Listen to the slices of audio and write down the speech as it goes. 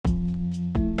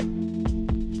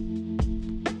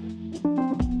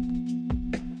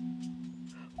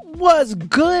What's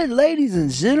good, ladies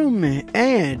and gentlemen?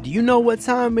 And you know what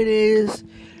time it is.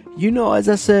 You know, as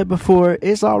I said before,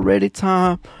 it's already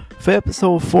time for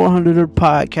episode 400 of the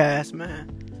podcast, man.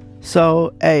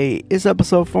 So, hey, it's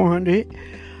episode 400.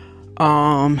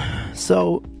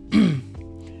 So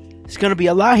it's gonna be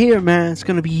a lot here, man. It's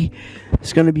gonna be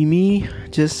me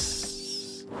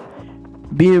just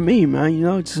being me, man. You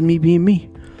know, just me being me.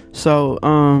 So,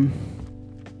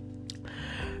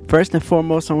 first and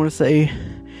foremost, I want to say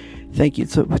thank you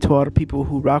to all the people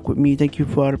who rock with me. Thank you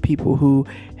for all the people who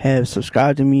have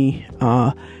subscribed to me.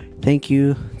 Thank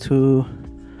you to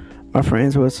my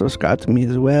friends who have subscribed to me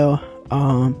as well.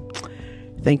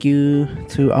 Thank you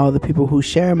to all the people who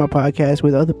share my podcast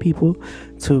with other people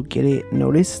to get it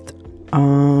noticed.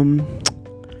 What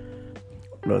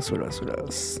else?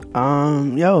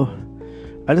 Yo,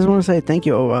 I just want to say thank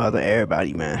you overall to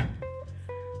everybody, man.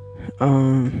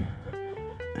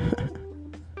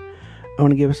 I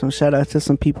want to give some shout out to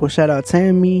some people. Shout out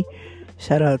Tammy.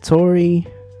 Shout out Tori.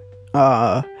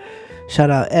 Shout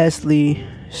out Ashley.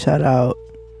 Shout out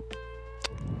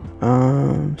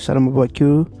my boy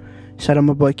Q. Shout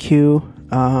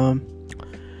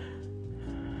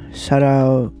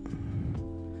out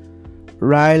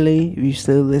Riley, if you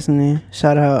still listening.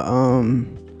 Shout out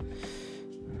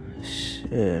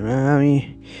shit, man. I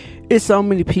mean, it's so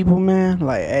many people, man.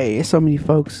 Like, hey, it's so many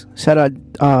folks. Shout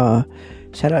out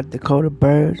Dakota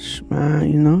Birch,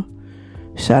 man, you know.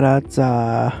 Shout out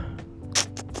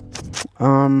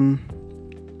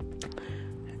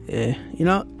yeah, you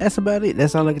know, that's about it.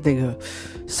 That's all I can think of.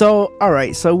 So,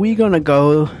 alright, so we gonna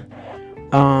go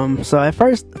so at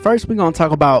first we're gonna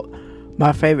talk about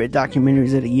my favorite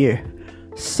documentaries of the year.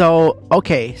 So,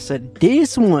 okay, so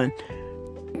this one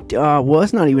well,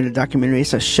 it's not even a documentary,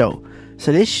 it's a show.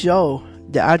 So this show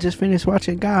that I just finished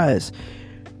watching, guys,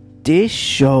 this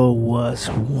show was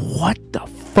what the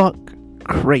fuck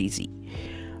crazy.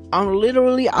 I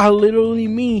literally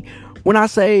mean when I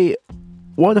say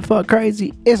what the fuck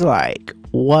crazy, it's like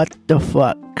what the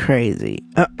fuck crazy.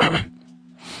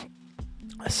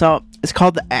 So it's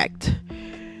called The Act,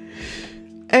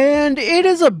 and it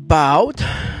is about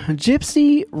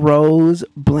Gypsy Rose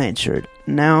Blanchard.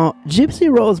 Now,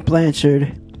 Gypsy Rose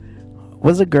Blanchard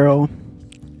was a girl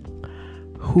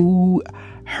who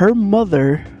her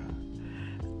mother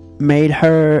made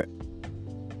her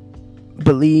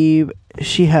believe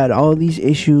she had all these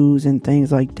issues and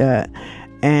things like that,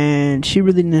 and she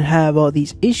really didn't have all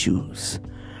these issues.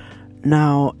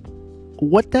 Now,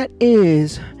 what that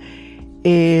is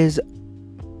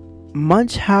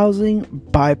Munchausen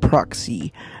by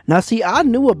proxy. Now, see, I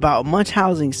knew about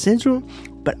Munchausen syndrome,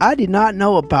 but I did not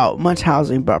know about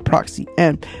Munchausen by proxy.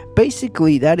 And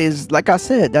basically, that is, like I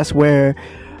said, that's where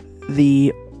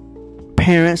the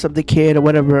parents of the kid or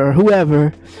whatever or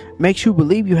whoever makes you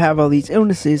believe you have all these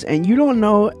illnesses and you don't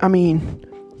know. I mean,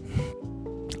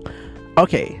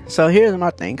 okay, so here's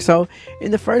my thing. So in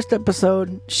the first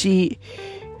episode, she's,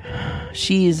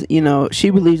 you know, she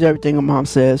believes everything her mom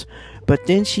says, but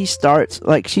then she starts,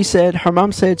 like she said, her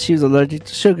mom said she was allergic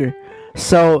to sugar.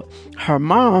 So her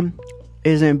mom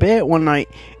is in bed one night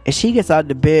and she gets out of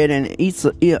the bed and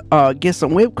gets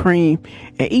some whipped cream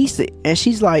and eats it, and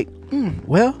she's like,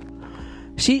 well,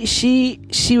 she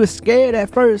was scared at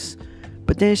first,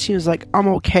 but then she was like, I'm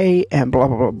okay, and blah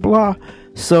blah blah blah.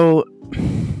 So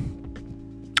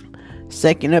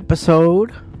second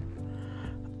episode,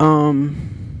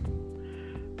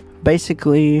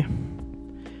 basically,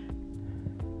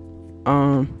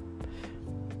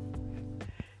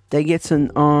 they get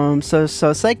some so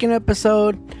second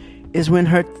episode is when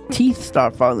her teeth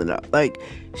start falling out. Like,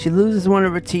 she loses one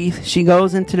of her teeth, she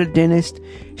goes into the dentist,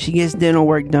 she gets dental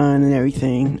work done and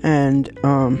everything, and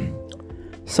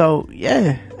so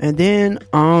yeah. And then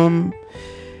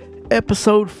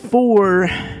episode 3.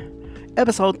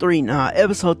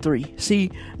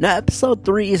 See, now episode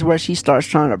 3 is where she starts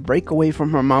trying to break away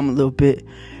from her mom a little bit,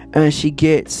 and she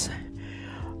gets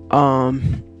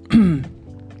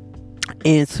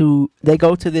they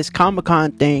go to this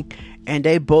Comic-Con thing, and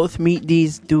they both meet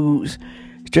these dudes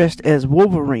dressed as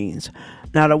Wolverines.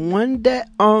 Now, the one that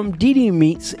Dee Dee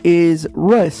meets is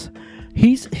Russ.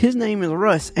 His name is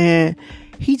Russ, and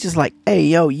he's just like, hey,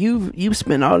 yo, you've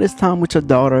spent all this time with your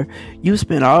daughter. You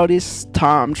spent all this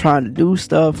time trying to do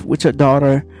stuff with your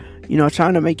daughter, you know,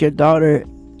 trying to make your daughter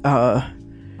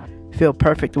feel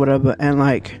perfect, whatever. And,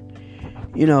 like,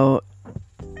 you know,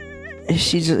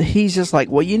 he's just like,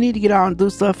 well, you need to get out and do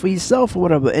stuff for yourself or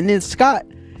whatever. And then Scott,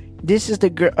 this is the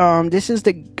guy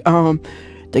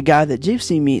that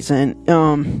Gypsy meets. And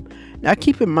now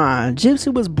keep in mind,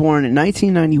 Gypsy was born in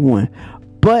 1991,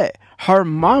 but her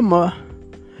mama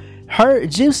her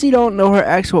Gypsy don't know her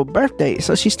actual birthday,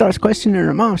 so she starts questioning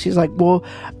her mom. She's like, well,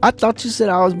 I thought you said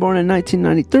I was born in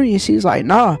 1993. And she's like,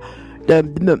 nah,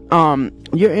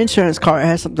 your insurance card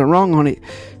has something wrong on it,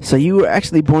 so you were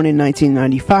actually born in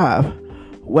 1995.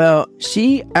 Well,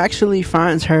 she actually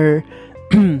finds her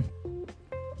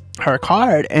her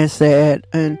card and it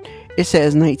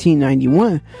says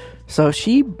 1991. So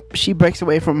she breaks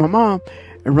away from her mom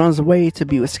and runs away to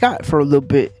be with Scott for a little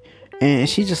bit. And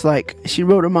she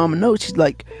wrote her mom a note. She's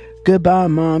like, goodbye,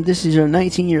 mom. This is your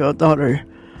 19-year-old daughter.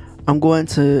 I'm going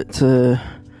to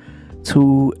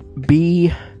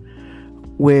be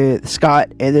with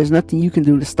Scott, and there's nothing you can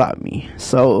do to stop me.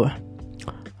 So,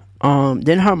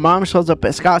 then her mom shows up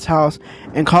at Scott's house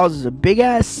and causes a big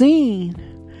ass scene.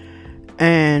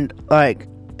 And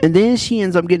then she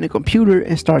ends up getting a computer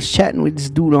and starts chatting with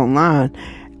this dude online.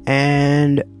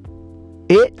 And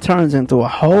it turns into a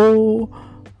whole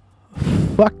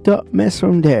fucked up mess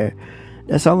from there.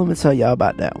 That's all I'm gonna tell y'all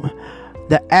about that one.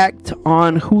 The Act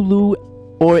on Hulu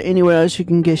or anywhere else you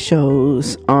can get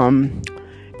shows. I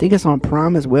think it's on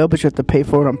Prime as well, but you have to pay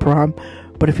for it on Prime.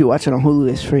 But if you watch it on Hulu,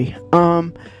 it's free.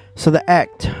 So The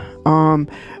Act.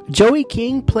 Joey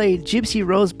King played Gypsy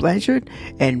Rose Blanchard,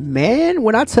 and man,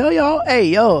 when I tell y'all, hey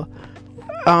yo,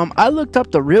 I looked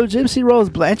up the real Gypsy Rose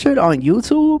Blanchard on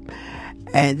YouTube,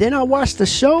 and then I watched the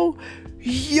show.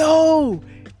 Yo,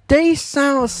 they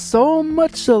sound so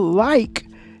much alike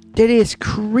that it's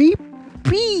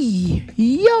creepy.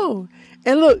 Yo.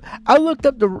 And look, I looked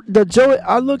up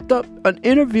I looked up an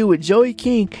interview with Joey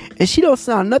King, and she don't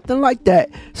sound nothing like that.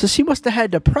 So she must have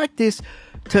had to practice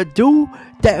to do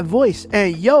that voice.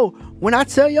 And yo, when I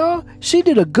tell y'all, she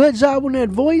did a good job on that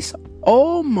voice.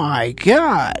 Oh my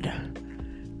God,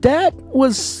 that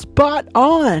was spot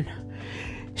on.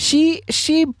 She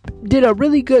did a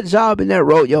really good job in that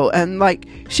role, yo. And like,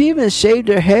 she even shaved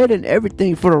her head and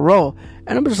everything for the role.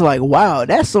 And I'm just like, wow,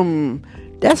 that's some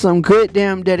good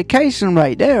damn dedication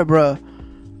right there, bro.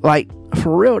 Like,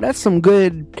 for real, that's some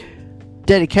good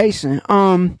dedication.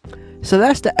 So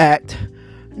that's The Act.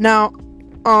 Now,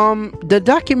 the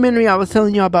documentary I was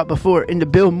telling y'all about before in the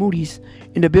Bill Moody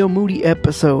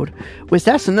episode, which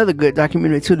that's another good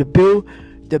documentary too.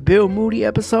 The Bill Moody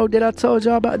episode that I told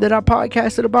y'all about, that I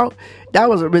podcasted about, that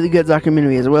was a really good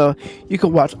documentary as well. You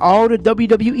can watch all the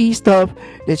WWE stuff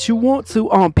that you want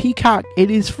to on Peacock. It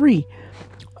is free.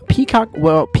 Peacock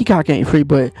ain't free,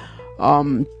 but all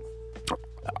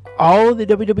the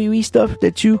WWE stuff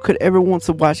that you could ever want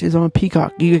to watch is on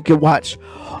Peacock. You can watch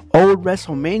old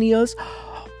WrestleManias,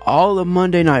 all of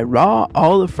Monday Night Raw,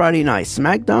 all of Friday Night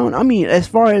SmackDown. I mean, as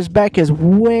far as back as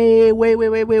way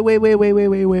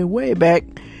back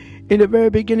in the very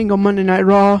beginning of Monday Night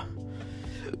Raw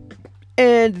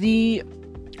and the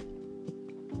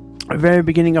very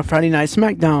beginning of Friday Night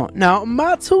SmackDown. Now,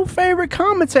 my two favorite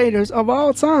commentators of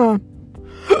all time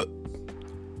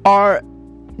are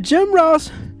Jim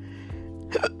Ross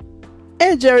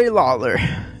and Jerry Lawler.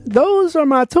 Those are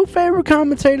my two favorite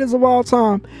commentators of all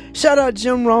time. Shout out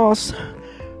Jim Ross,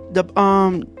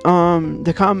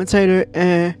 the commentator,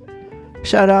 and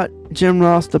shout out Jim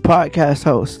Ross, the podcast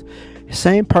host.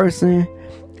 Same person.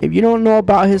 If you don't know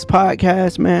about his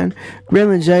podcast, man,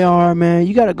 Grillin' JR, man,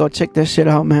 you gotta go check that shit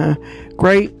out, man.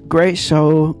 Great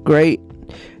show. Great.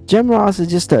 Jim Ross is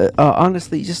just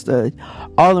honestly just a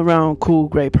all around cool,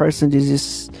 great person.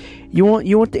 Just you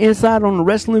want the inside on the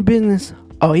wrestling business?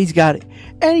 Oh, he's got it,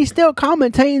 and he's still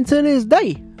commentating to this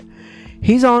day.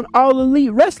 He's on All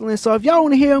Elite Wrestling, so if y'all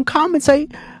want to hear him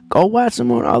commentate, go watch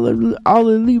him on All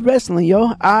Elite Wrestling,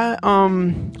 yo.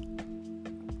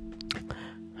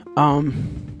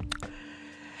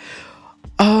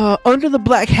 Under the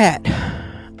Black Hat.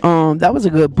 That was a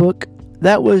good book.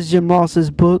 That was Jim Ross's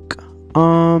book.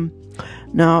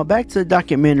 Now back to the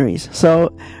documentaries.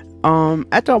 So,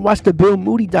 after I watched the Bill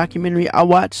Moody documentary, I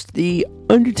watched the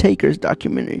Undertaker's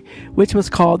documentary, which was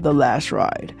called The Last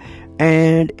Ride.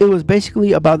 And it was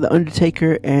basically about the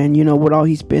Undertaker and, you know, what all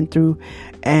he's been through.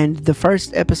 And the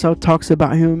first episode talks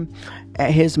about him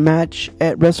at his match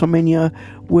at WrestleMania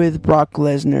with Brock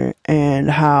Lesnar and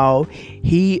how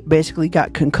he basically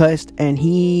got concussed and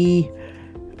he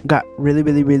got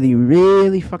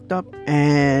really fucked up,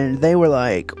 and they were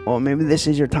like, well, maybe this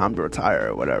is your time to retire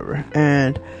or whatever.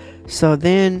 And so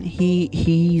then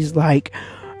he's like,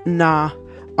 nah,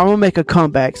 I'm gonna make a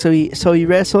comeback. So he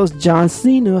wrestles John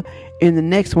Cena in the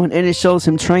next one, and it shows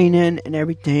him training and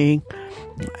everything.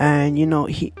 And you know,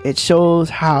 it shows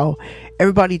how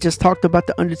everybody just talked about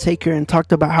the Undertaker and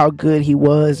talked about how good he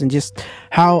was, and just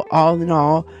how all in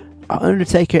all,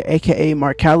 Undertaker, aka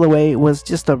Mark Calloway, was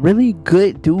just a really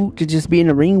good dude to just be in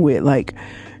the ring with. Like,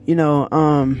 you know,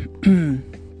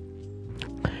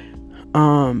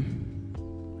 And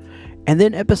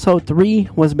then episode 3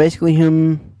 was basically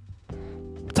him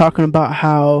talking about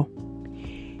how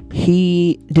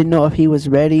he didn't know if he was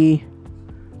ready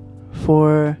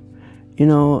for,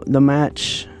 the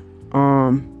match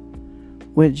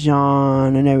with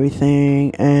John and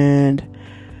everything. And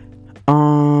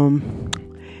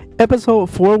episode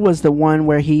 4 was the one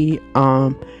where he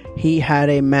had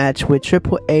a match with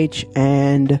Triple H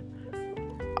and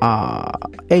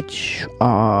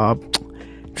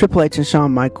Triple H and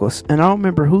Shawn Michaels, and I don't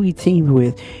remember who he teamed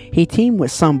with. He teamed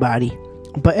with somebody.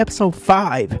 But episode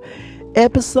 5,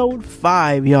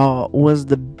 y'all, was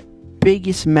the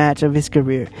biggest match of his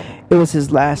career. It was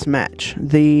his last match,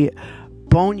 the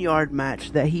Boneyard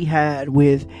match that he had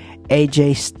with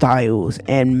AJ Styles.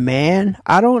 And man,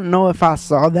 I don't know if I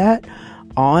saw that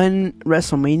on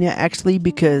WrestleMania actually,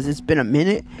 because it's been a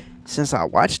minute since I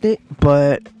watched it,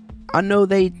 but I know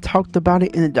they talked about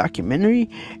it in the documentary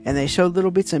and they showed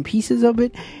little bits and pieces of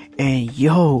it, and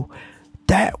yo,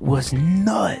 that was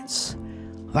nuts.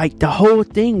 Like, the whole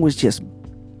thing was just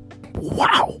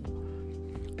wow.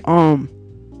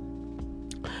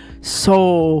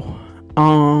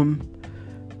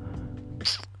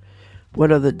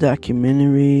 What other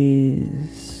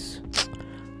documentaries?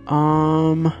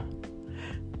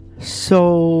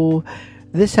 So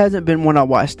this hasn't been one I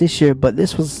watched this year, but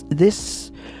this was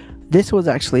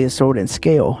actually a Sword and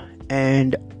Scale,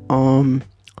 and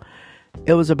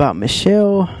it was about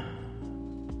Michelle.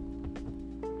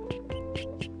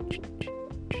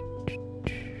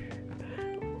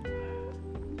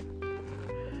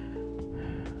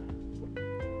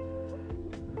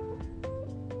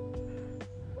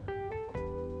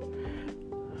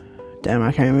 Damn,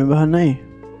 I can't remember her name.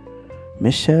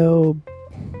 Michelle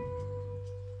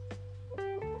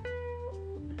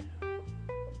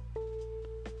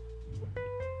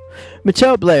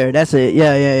Blair, that's it.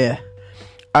 Yeah.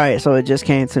 Alright, so it just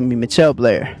came to me, Michelle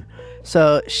Blair.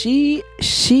 So she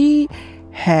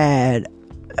had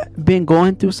been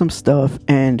going through some stuff,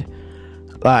 and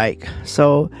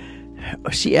so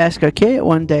she asked her kid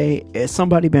one day, has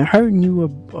somebody been hurting you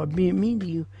or being mean to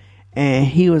you? And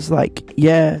he was like,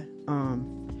 yeah,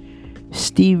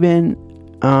 Steven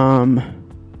and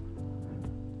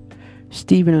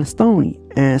Stoney.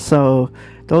 And so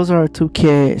those are 2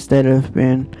 kids that have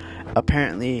been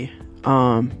apparently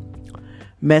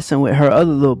messing with her other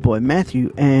little boy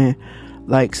Matthew. And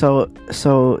so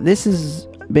this has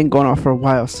been going on for a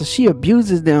while. So she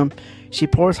abuses them. She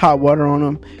pours hot water on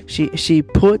them. She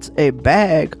puts a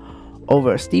bag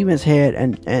over Steven's head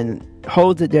and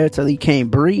holds it there till he can't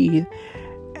breathe.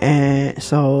 And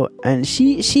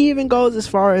she even goes as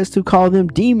far as to call them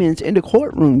demons in the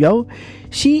courtroom, yo.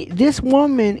 This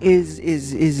woman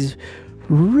is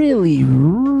really,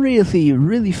 really,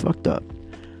 really fucked up.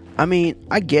 I mean,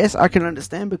 I guess I can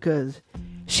understand, because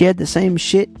she had the same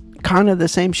shit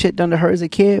done to her as a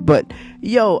kid. But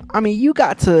yo, I mean,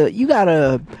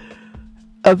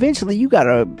 eventually you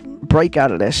gotta break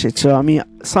out of that shit. So I mean,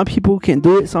 some people can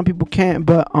do it, some people can't.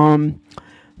 But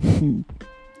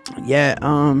yeah,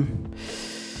 and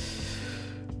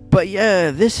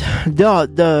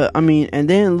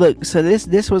then look, so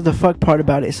this was the fuck part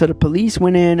about it. So the police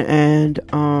went in and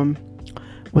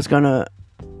was gonna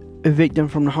evict them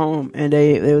from the home, and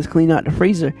they was cleaning out the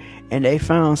freezer, and they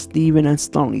found Steven and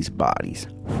Stoney's bodies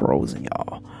frozen,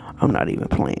 y'all. I'm not even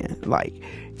playing. Like,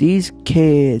 these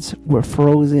kids were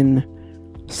frozen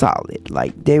solid.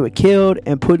 Like, they were killed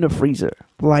and put in the freezer.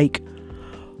 Like,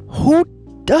 who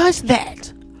does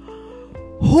that?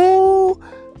 Who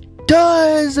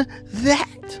does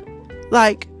that?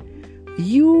 Like,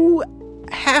 you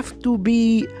have to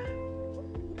be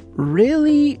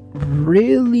really,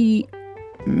 really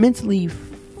mentally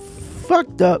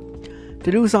fucked up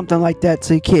to do something like that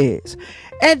to kids.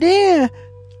 And then,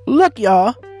 look,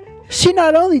 y'all, she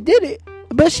not only did it,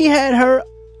 but she had her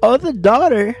other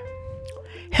daughter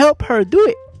help her do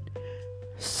it.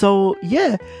 So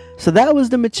yeah, so that was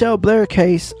the Michelle Blair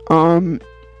case. And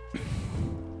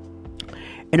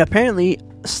apparently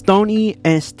Stoney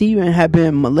and Steven have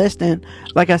been molesting,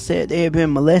 like I said, they have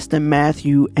been molesting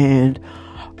Matthew and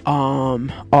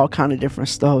all kind of different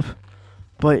stuff.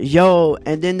 But yo,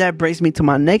 and then that brings me to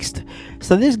my next.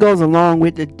 So this goes along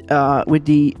with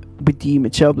the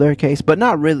Michelle Blair case, but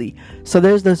not really. So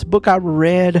there's this book I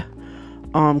read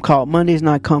called Monday's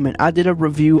Not Coming. I did a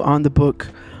review on the book.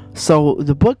 So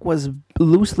the book was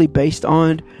loosely based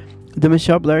on the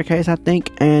Michelle Blair case, I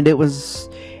think, and it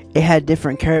had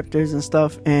different characters and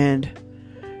stuff, and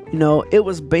it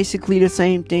was basically the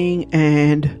same thing.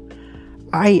 And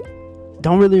I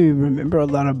don't really remember a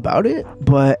lot about it,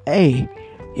 but hey,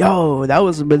 Yo, that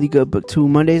was a really good book too.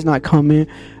 Monday's Not Coming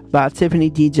by Tiffany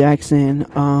D. Jackson.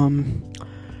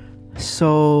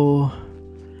 So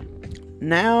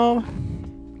now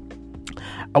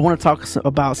I want to talk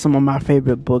about some of my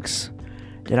favorite books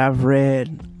that I've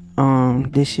read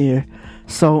this year.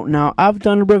 So now I've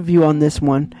done a review on this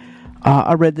one.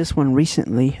 I read this one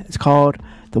recently. It's called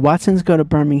The Watsons Go to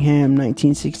Birmingham,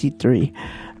 1963.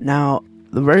 Now,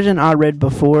 the version I read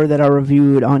before that I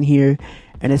reviewed on here,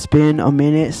 and it's been a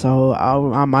minute, so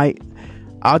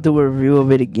I'll do a review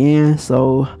of it again.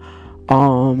 So,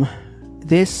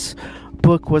 this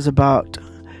book was about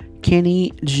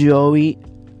Kenny, Joey,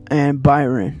 and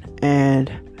Byron,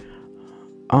 and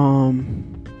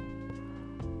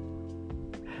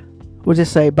we'll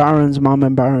just say Byron's mom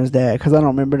and Byron's dad, because I don't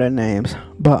remember their names.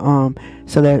 But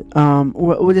so that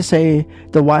we'll just say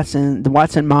the Watson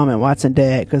mom and Watson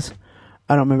dad, because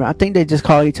I don't remember. I think they just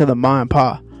call each other Ma and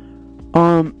Pa.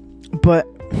 But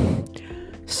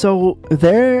so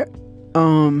they're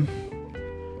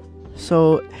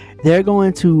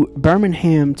going to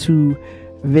Birmingham to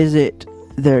visit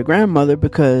their grandmother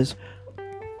because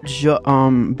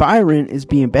Byron is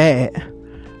being bad.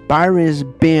 Byron is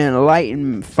being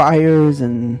lighting fires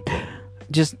and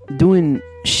just doing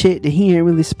shit that he ain't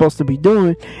really supposed to be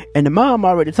doing. And the mom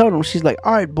already told him, she's like,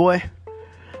 all right, boy,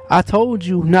 I told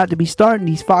you not to be starting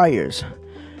these fires.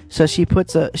 So she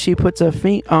puts a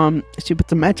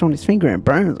match on his finger and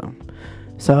burns him.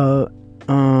 So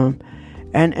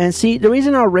and see, the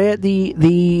reason I read the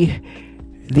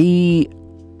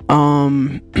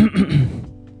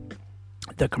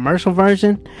the commercial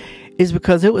version is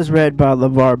because it was read by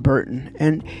LeVar Burton,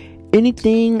 and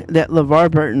anything that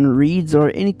LeVar Burton reads,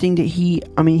 or anything that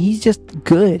he's just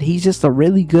good. He's just a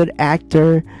really good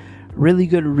actor, really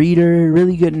good reader,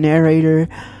 really good narrator.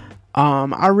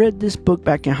 I read this book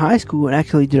back in high school and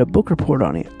actually did a book report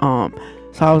on it.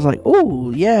 So I was like,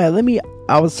 oh yeah,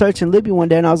 I was searching Libby one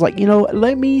day and I was like,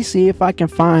 let me see if I can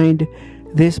find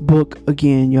this book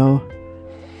again, yo.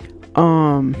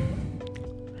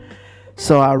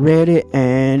 So I read it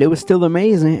and it was still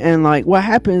amazing. And like, what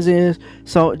happens is,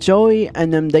 so Joey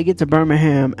and them, they get to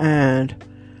Birmingham,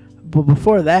 but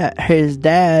before that, his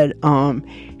dad,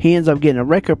 he ends up getting a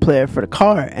record player for the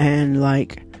car, and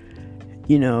like,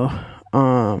 they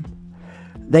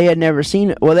had never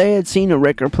seen it. Well, they had seen a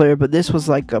record player, but this was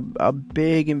like a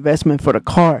big investment for the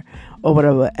car or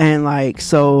whatever. And like,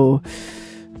 so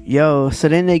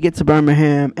then they get to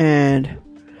Birmingham, and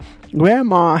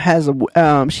Grandma has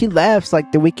she laughs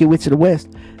like the Wicked Witch of the West.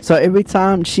 So every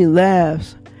time she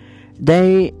laughs,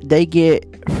 they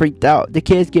get freaked out. The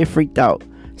kids get freaked out.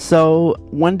 So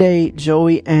one day,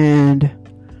 Joey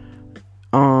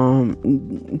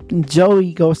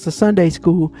goes to Sunday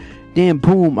school. Then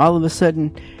boom, all of a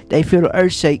sudden they feel the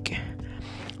earth shake,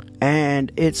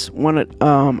 and it's one of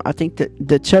I think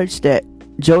the church that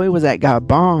Joey was at got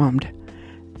bombed.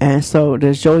 And so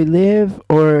does Joey live,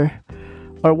 or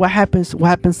what happens to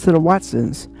the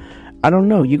Watsons? I don't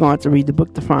know. You're gonna have to read the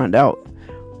book to find out,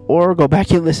 or go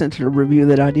back and listen to the review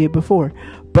that I did before.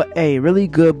 But a really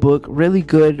good book, really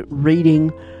good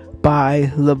reading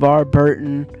by LeVar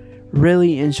Burton.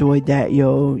 Really enjoyed that,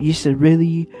 yo. You should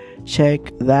really check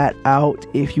that out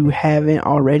if you haven't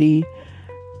already.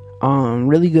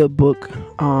 Really good book.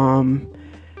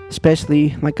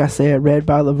 Especially, like I said, read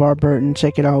by LeVar Burton.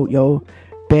 Check it out, yo.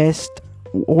 Best,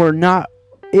 or not,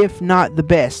 if not the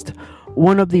best,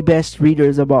 one of the best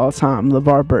readers of all time,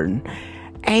 LeVar Burton.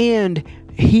 And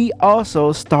he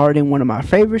also starred in one of my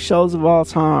favorite shows of all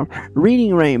time,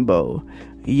 Reading Rainbow.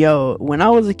 Yo, when I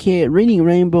was a kid, Reading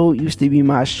Rainbow used to be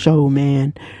my show,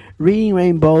 man. Reading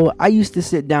Rainbow, I used to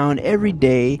sit down every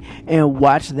day and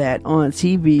watch that on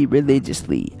TV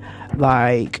religiously.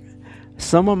 Like,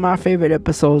 some of my favorite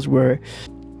episodes were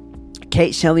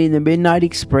Kate Shelley and the Midnight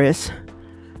Express,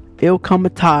 Il Come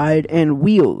a Tide, and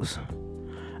Wheels.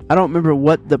 I don't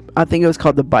remember I think it was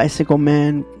called The Bicycle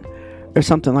Man or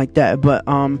something like that. But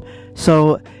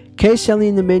so Kate Shelley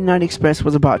and the Midnight Express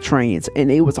was about trains,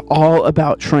 and it was all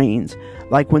about trains.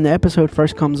 Like, when the episode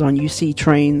first comes on, you see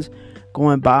trains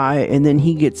going by, and then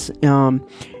he gets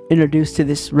introduced to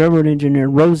this railroad engineer,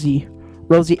 Rosie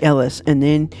Ellis, and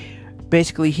then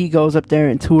basically he goes up there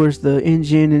and tours the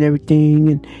engine and everything,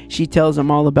 and she tells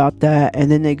him all about that.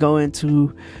 And then they go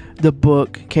into the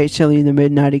book Kate Shelley and the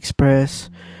Midnight Express,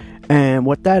 and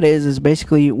what that is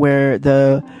basically where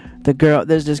the girl,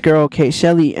 there's this girl Kate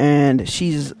Shelley, and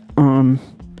she's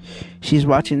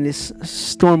watching this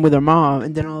storm with her mom,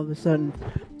 and then all of a sudden,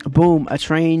 boom, a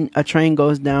train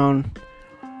goes down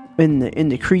in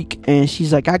the creek, and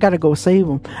she's like, I gotta go save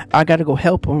him, I gotta go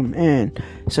help him. And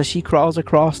so she crawls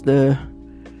across the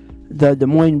the Des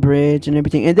Moines Bridge and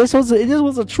everything. And this was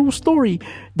a true story.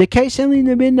 The Kate Shelley and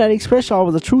the Midnight Express y'all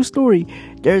was a true story.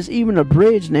 There's even a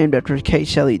bridge named after Kate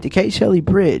Shelley, the Kate Shelley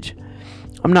Bridge.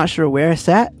 I'm not sure where it's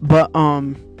at, but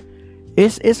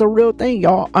it's a real thing,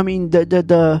 y'all. I mean,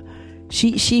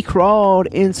 she crawled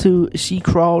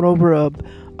over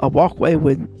a walkway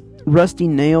with rusty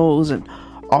nails and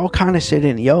all kind of shit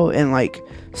in it, yo. And like,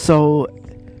 so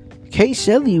Kate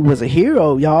Shelley was a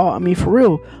hero, y'all. I mean, for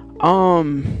real.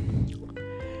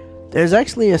 There's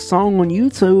actually a song on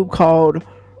YouTube called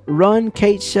 "Run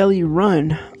Kate Shelley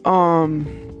Run."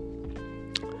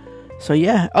 So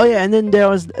yeah. Oh yeah, and then there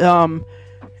was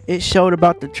it showed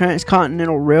about the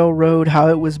Transcontinental Railroad, how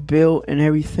it was built and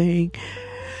everything.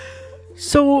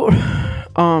 So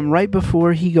right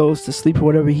before he goes to sleep or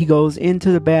whatever, he goes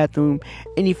into the bathroom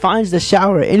and he finds the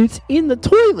shower and it's in the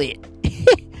toilet.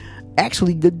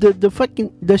 Actually,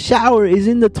 the shower is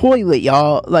in the toilet,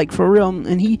 y'all. Like, for real.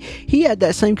 And he had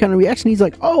that same kind of reaction. He's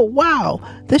like, oh wow,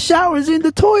 the shower's in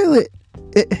the toilet.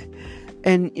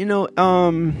 And you know,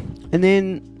 and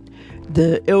then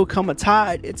it'll come a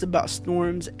tide. It's about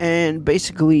storms, and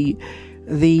basically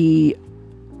the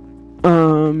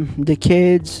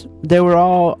kids, they were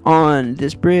all on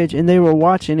this bridge and they were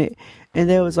watching it, and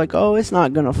they was like, oh, it's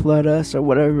not gonna flood us or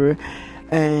whatever.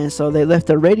 And so they left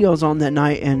their radios on that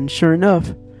night, and sure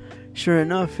enough,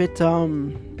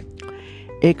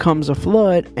 it comes a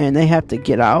flood, and they have to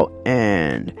get out,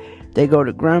 and they go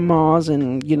to grandma's,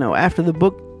 and you know, after the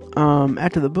book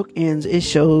ends, it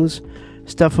shows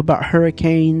stuff about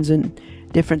hurricanes and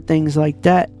different things like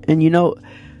that. And you know,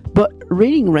 but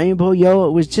Reading Rainbow, yo,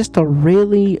 it was just a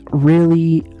really,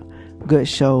 really good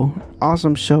show,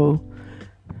 awesome show.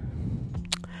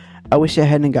 I wish it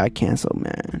hadn't got canceled,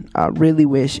 man. I really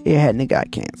wish it hadn't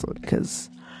got canceled, because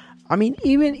I mean,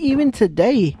 even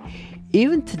today,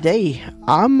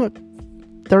 I'm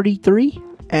 33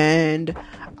 and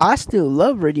I still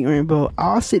love Reading Rainbow.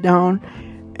 I'll sit down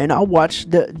and I'll watch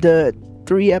the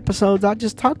 3 episodes I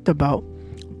just talked about.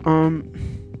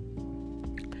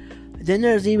 Then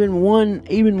there's even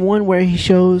one where he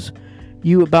shows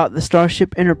you about the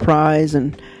Starship Enterprise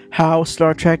and how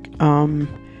Star Trek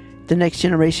The Next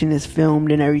Generation is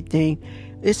filmed and everything.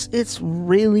 It's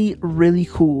really, really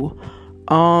cool.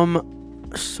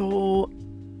 So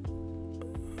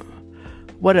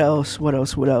what else?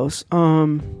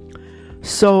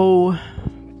 So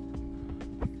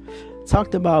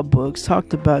talked about books,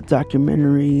 talked about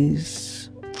documentaries.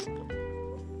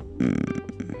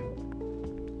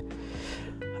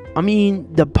 I mean,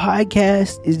 the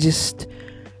podcast is just,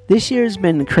 this year's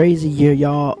been a crazy year,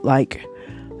 y'all. Like,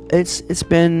 it's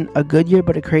been a good year,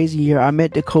 but a crazy year. I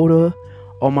met Dakota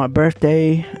on my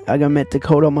birthday.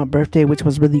 Which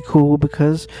was really cool,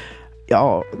 because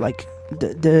y'all, like,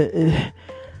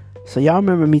 so y'all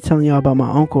remember me telling y'all about my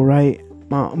uncle, right?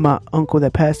 My uncle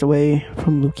that passed away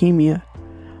from leukemia.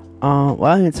 Well,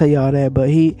 I didn't tell y'all that, but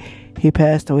he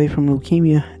passed away from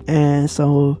leukemia. And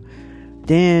so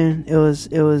then it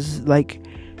was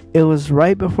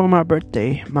right before my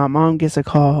birthday. My mom gets a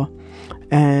call,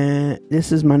 and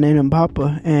this is my nana and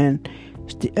papa, and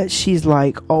she's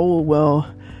like, oh,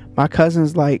 well, my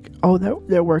cousin's like, oh,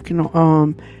 they're working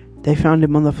on, they found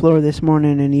him on the floor this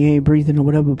morning and he ain't breathing or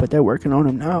whatever, but they're working on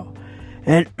him now.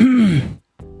 And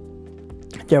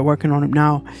they're working on him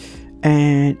now.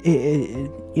 And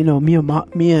you know, me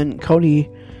and Cody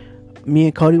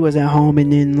was at home,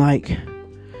 and then like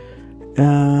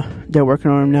they're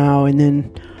working on him now, and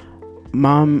then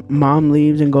mom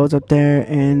leaves and goes up there,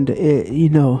 and you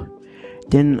know,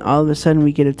 then all of a sudden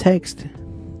we get a text,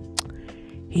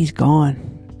 he's gone.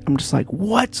 I'm just like,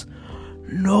 what?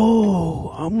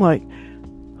 No. I'm like,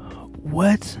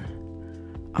 what?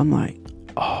 I'm like,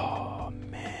 oh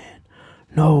man,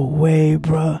 no way,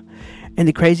 bruh. And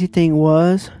the crazy thing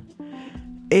was,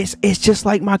 it's just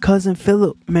like my cousin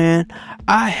Philip, man.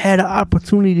 I had an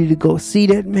opportunity to go see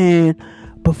that man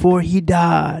before he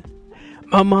died.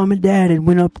 My mom and dad had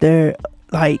went up there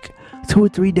like 2 or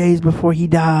 3 days before he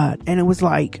died, and it was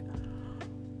like,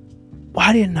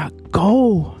 why didn't I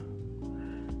go?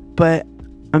 But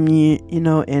I mean, you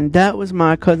know, and that was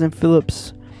my cousin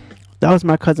Philip's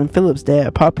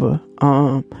dad, Papa.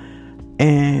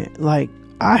 And like,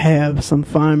 I have some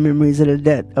fond memories of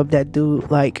that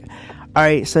dude. Like, all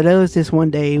right, so there was this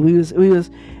one day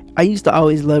I used to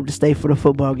always love to stay for the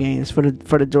football games, for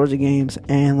the Georgia games,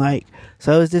 and like,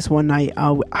 so it was this one night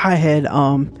I had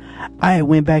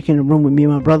went back in the room with me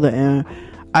and my brother, and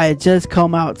I had just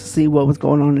come out to see what was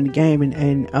going on in the game,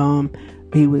 and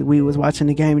we was watching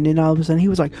the game, and then all of a sudden he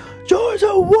was like,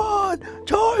 Georgia won,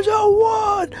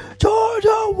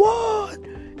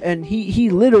 And he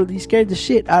literally scared the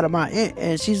shit out of my aunt.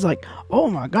 And she's like, oh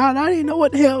my God, I didn't know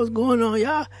what the hell was going on.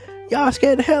 Y'all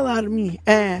scared the hell out of me.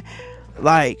 And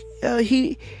like,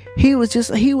 he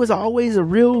was always a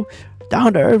real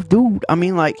down to earth dude. I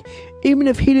mean, like, even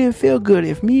if he didn't feel good,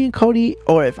 if me and Cody,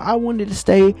 or if I wanted to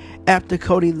stay after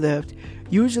Cody left,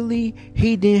 usually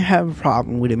he didn't have a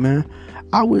problem with it, man.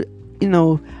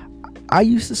 I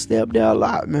used to stay up there a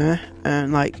lot, man.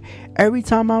 And like, every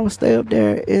time I would stay up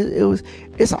there,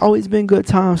 it's always been good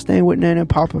times staying with Nana and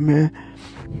Papa, man.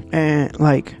 And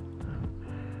like,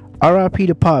 R.I.P.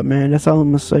 to Pop, man. That's all I'm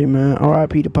gonna say, man.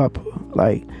 R.I.P. to Papa.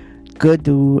 Like, good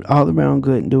dude, all around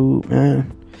good dude,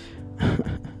 man.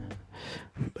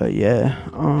 But yeah,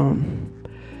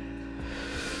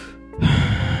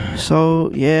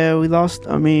 so yeah, we lost.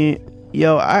 I mean,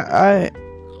 yo, I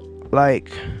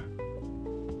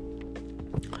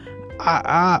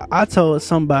told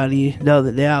somebody the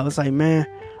other day, I was like, man,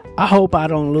 I hope I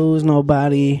don't lose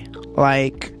nobody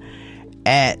like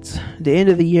at the end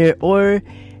of the year, or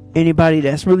anybody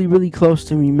that's really, really close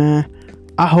to me, man.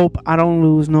 I hope I don't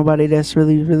lose nobody that's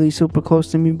really, really super close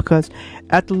to me, because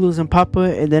after losing Papa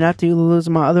and then after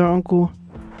losing my other uncle,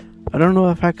 I don't know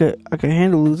if I could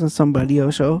handle losing somebody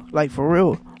else, yo. Like, for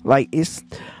real. Like,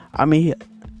 I mean,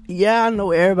 yeah, I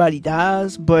know everybody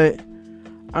dies, but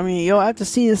I mean, yo, after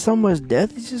seeing so much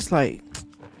death, it's just like,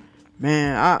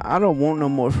 man, I don't want no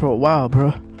more for a while,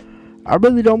 bro. I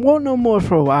really don't want no more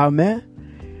for a while, man.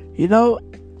 You know?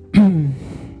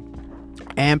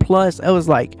 And plus, I was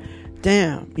like,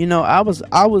 damn, I was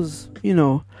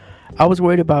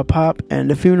worried about Pop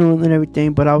and the funeral and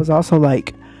everything, but I was also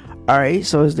like, all right,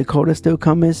 so is Dakota still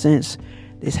coming since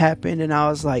this happened? And I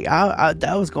was like,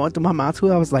 that was going through my mind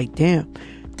too. I was like, damn,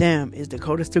 is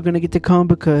Dakota still gonna get to come?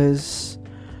 Because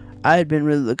I had been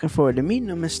really looking forward to meeting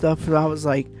him and stuff. So I was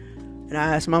like, and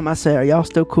I asked Mom, I said, are y'all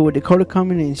still cool with Dakota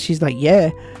coming? And she's like, yeah.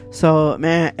 So,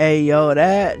 man, hey, yo,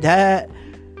 that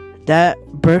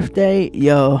birthday,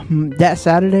 yo, that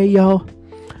Saturday, yo,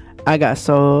 I got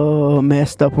so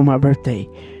messed up on my birthday.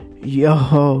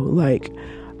 Yo, like,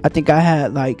 I think I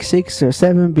had like 6 or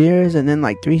 7 beers and then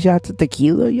like 3 shots of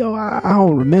tequila. Yo, I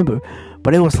don't remember,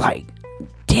 but it was like,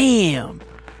 damn.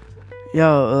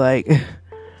 Yo, like,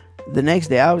 the next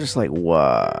day I was just like,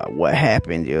 what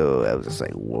happened, yo? I was just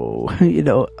like, whoa.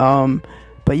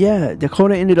 But yeah,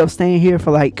 Dakota ended up staying here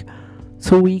for like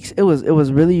 2 weeks. It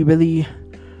was really, really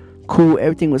cool.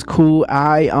 Everything was cool.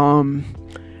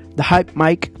 The Hype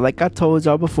Mic, like I told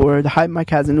y'all before, the Hype Mic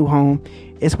has a new home.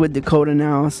 It's with Dakota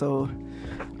now. So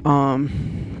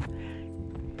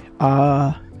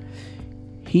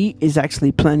he is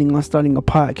actually planning on starting a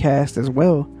podcast as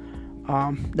well.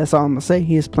 That's all I'm gonna say.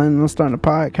 He is planning on starting a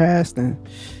podcast, and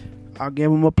I'll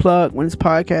give him a plug when his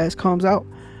podcast comes out.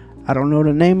 I don't know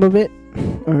the name of it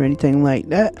or anything like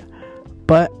that,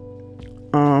 but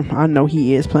I know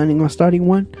he is planning on starting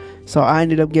one. So I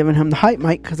ended up giving him the Hype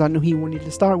Mic because I knew he wanted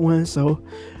to start one. So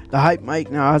the Hype Mic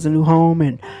now has a new home,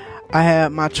 and I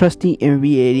have my trusty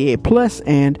NV88 Plus,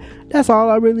 and that's all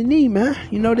I really need, man.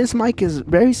 This mic is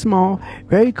very small,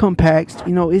 very compact.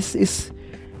 It's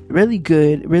really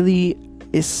good. Really,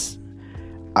 it's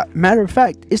matter of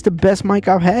fact, it's the best mic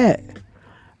I've had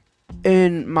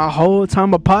in my whole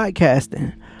time of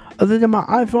podcasting. Other than my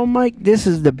iPhone mic, this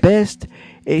is the best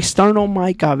external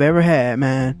mic I've ever had,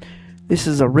 man. This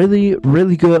is a really,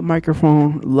 really good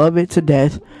microphone. Love it to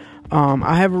death.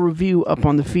 I have a review up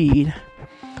on the feed.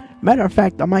 Matter of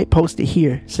fact, I might post it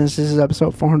here since this is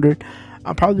episode 400.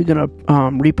 I'm probably gonna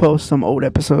repost some old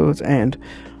episodes and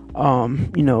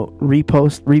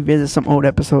revisit some old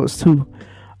episodes too.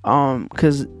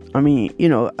 Cause I mean,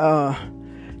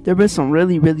 there've been some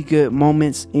really, really good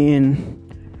moments in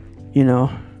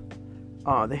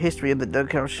the history of the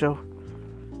Doug House Show.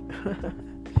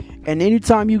 And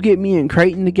anytime you get me and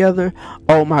Creighton together,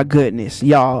 oh my goodness,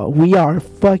 y'all, we are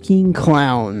fucking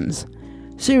clowns.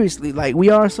 Seriously, like,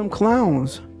 we are some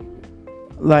clowns.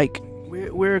 Like,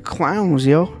 we're clowns,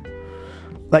 yo.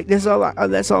 Like, that's all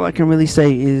I can really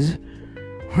say is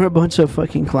we're a bunch of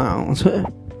fucking clowns.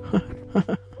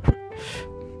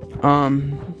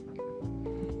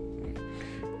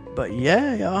 But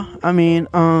yeah, y'all. I mean,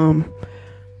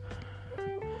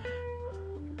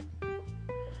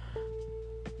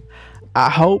 I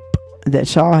hope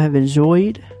that y'all have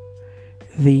enjoyed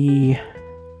the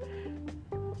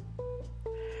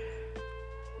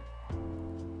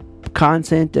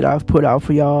content that I've put out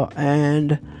for y'all.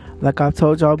 And like I've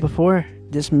told y'all before,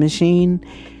 this machine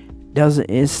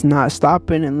it's not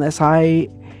stopping unless I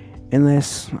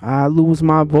lose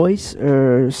my voice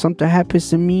or something happens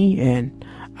to me and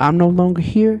I'm no longer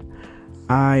here.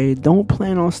 I don't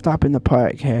plan on stopping the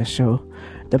podcast show.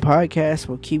 the podcast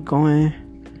will keep going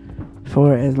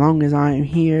for as long as I am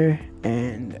here.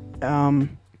 And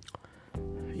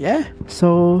yeah,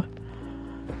 so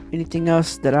anything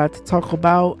else that I have to talk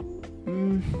about?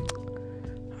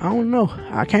 I don't know.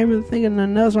 I can't really think of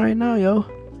nothing else right now, yo.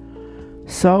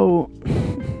 So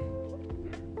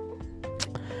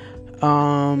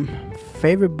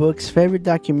favorite books, favorite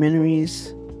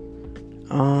documentaries.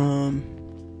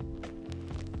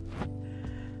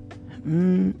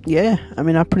 Yeah, I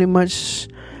mean, I pretty much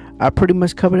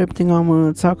covered everything I'm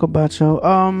gonna talk about, yo.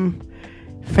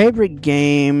 Favorite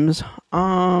games.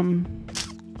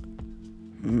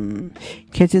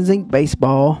 Kitchen Sink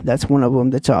Baseball. That's one of them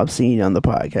that y'all have seen on the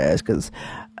podcast, because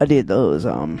I did those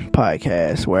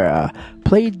podcasts where I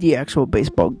played the actual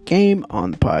baseball game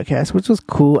on the podcast, which was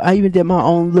cool. I even did my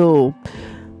own little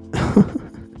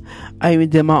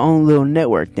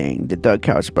network thing, the Doug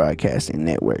Couch Broadcasting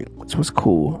Network, which was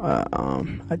cool.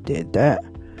 I did that,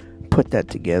 put that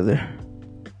together.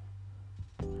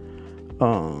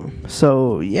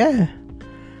 So yeah.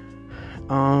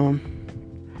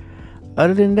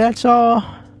 Other than that, y'all,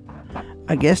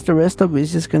 I guess the rest of it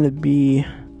is just gonna be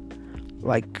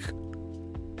like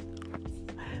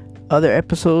other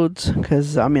episodes,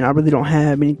 because I mean, I really don't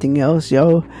have anything else,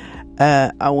 yo.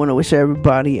 I want to wish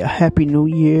everybody a happy new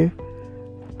year.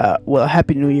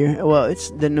 Happy new year. Well,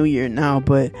 it's the new year now,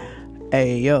 but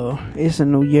hey, yo, it's a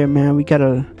new year, man. We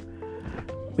gotta,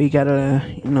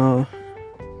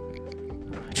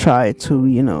 try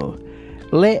to,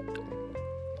 let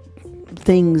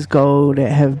things go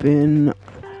that have been,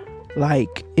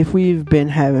 like, if we've been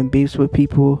having beefs with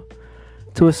people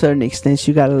to a certain extent,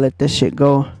 you gotta let that shit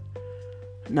go.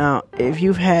 Now, if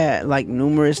you've had like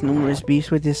numerous beefs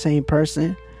with the same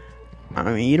person,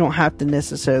 I mean, you don't have to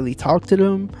necessarily talk to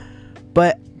them,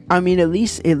 but I mean, at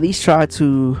least try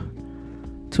to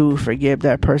forgive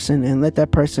that person and let that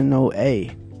person know,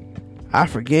 hey, I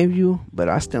forgive you, but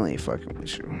I still ain't fucking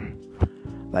with you.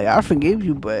 Like, I forgive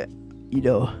you, but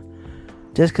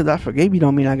just because I forgive you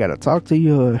don't mean I gotta talk to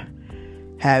you or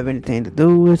have anything to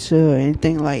do with you or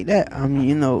anything like that. I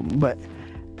mean, but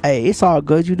hey, it's all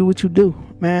good. You do what you do,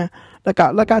 man. Like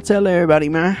I tell everybody,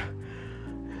 man.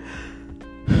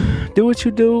 Do what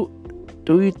you do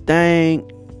your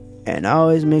thing, and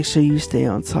always make sure you stay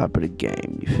on top of the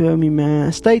game. You feel me,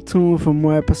 man? Stay tuned for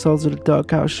more episodes of the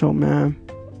Doug House Show, man.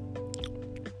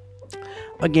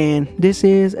 Again, this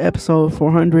is episode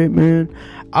 400, man.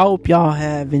 I hope y'all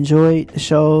have enjoyed the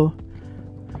show,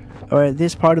 or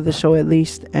this part of the show at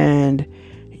least. And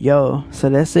yo, so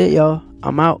that's it, yo.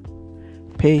 I'm out.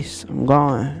 Peace. I'm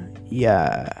gone.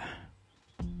 Yeah.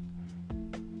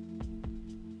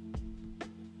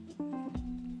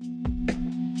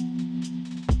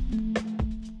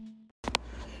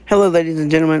 Hello, ladies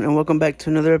and gentlemen, and welcome back to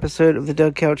another episode of the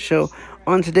Doug Couch Show.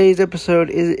 On today's episode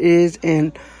is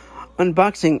an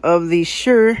unboxing of the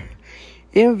Shure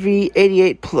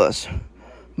MV88 Plus.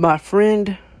 My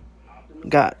friend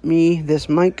got me this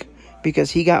mic because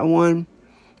he got one,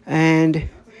 and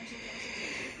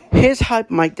his hype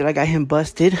mic that I got him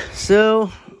busted.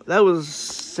 So that was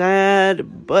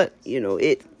sad, but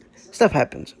stuff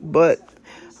happens. But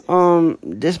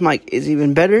this mic is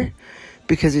even better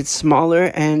because it's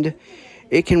smaller and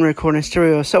it can record in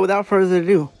stereo. So without further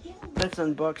ado, let's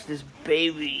unbox this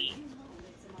baby.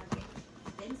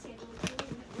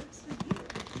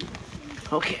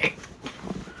 Okay.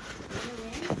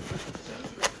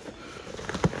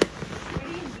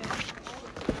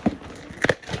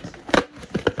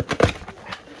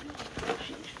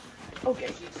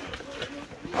 Okay.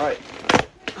 Alright.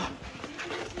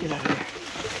 Get out of here.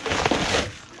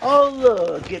 Oh,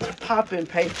 look. It's popping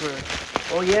paper.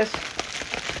 Oh, yes?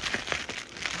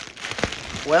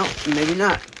 Well, maybe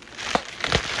not.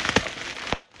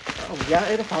 Oh, yeah,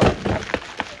 it'll pop.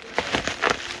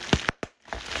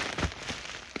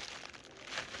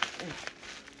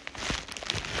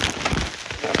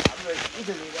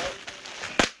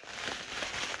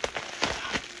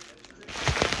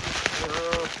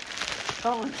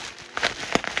 Phone.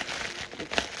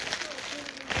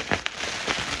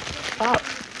 Pop.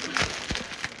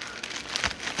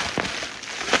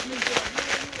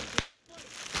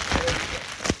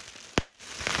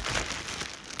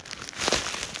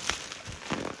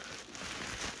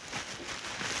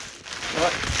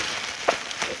 What?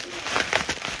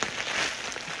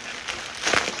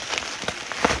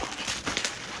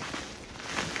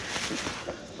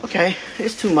 Okay,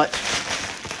 it's too much.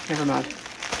 Never mind.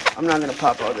 I'm not going to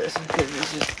pop all this because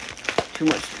it's just too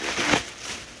much to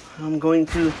do. I'm going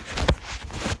to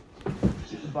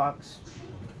keep the box.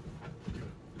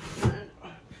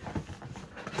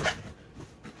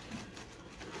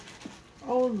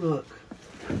 Oh, look.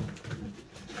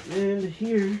 And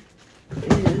here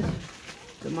is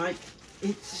the mic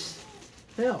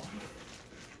itself.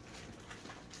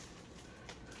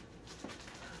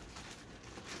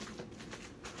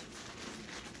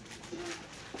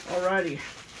 Alrighty, here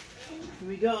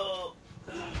we go.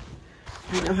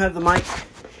 We now have the mic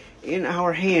in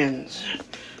our hands.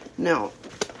 Now,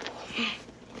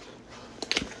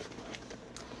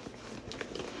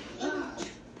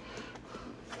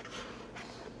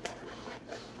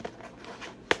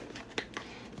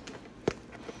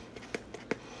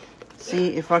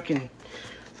 see if I can.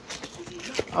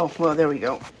 Oh, well, there we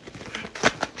go.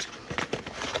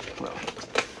 Well,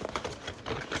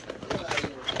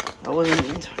 I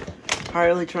wasn't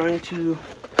entirely trying to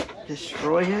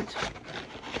destroy it,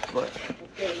 but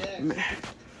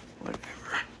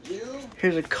whatever.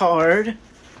 Here's a card.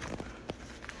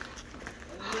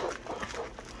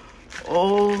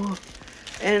 Oh,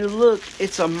 and look,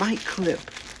 it's a mic clip.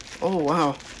 Oh,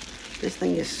 wow. This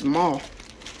thing is small.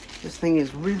 This thing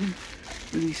is really,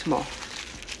 really small.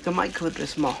 The mic clip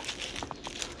is small.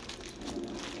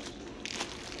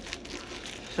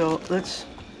 So let's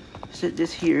sit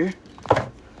this here.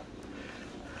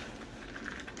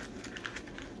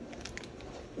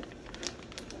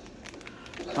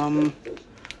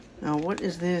 Now what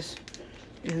is this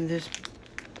in this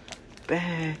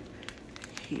bag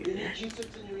here? Let's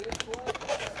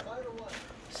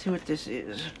see what this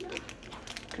is,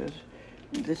 because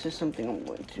this is something I'm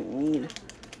going to need.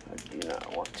 I do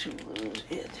not want to lose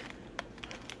it.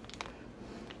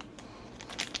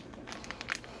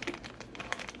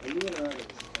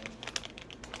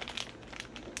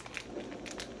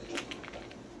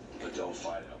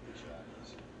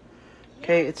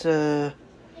 Okay, it's a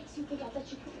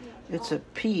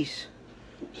piece.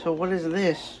 So what is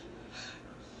this?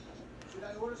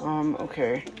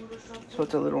 Okay. So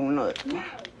it's a little nut.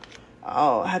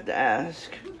 I'll have to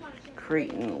ask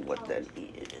Creighton what that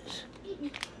is,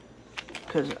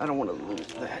 because I don't want to lose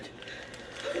that.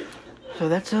 So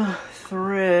that's a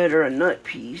thread or a nut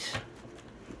piece.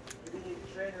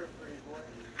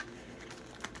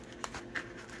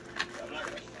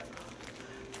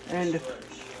 And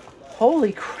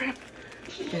holy crap,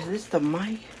 is this the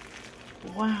mic?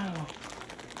 Wow.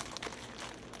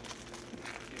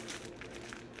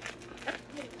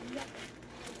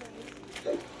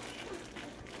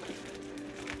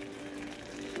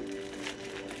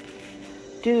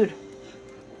 Dude,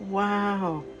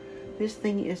 wow. This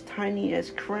thing is tiny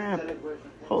as crap.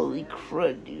 Holy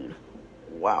crud, dude.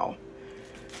 Wow.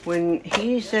 When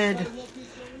he said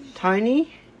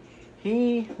tiny,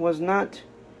 he was not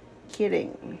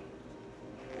kidding.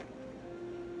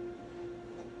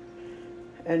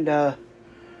 And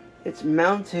it's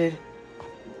mounted.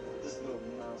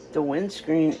 The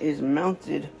windscreen is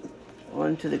mounted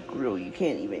onto the grill. You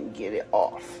can't even get it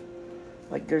off.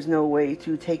 Like, there's no way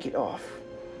to take it off.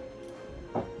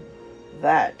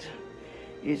 That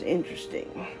is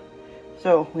interesting.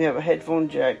 So we have a headphone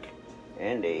jack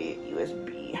and a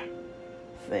USB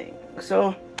thing.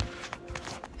 So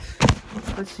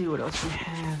let's see what else we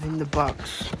have in the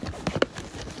box.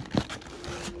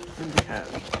 And we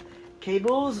have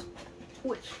cables,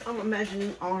 which I'm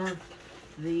imagining are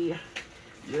the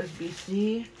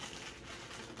USB-C,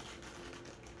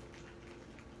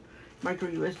 micro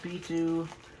USB to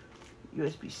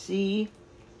USB-C,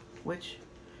 which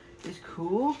is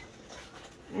cool.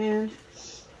 And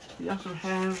we also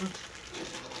have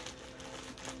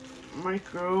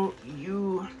micro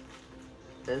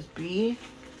USB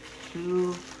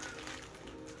to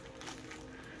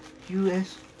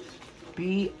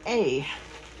USB-A.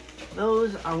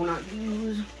 Those I will not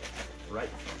use right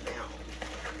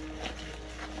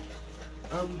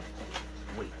now.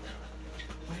 Wait.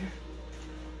 Where?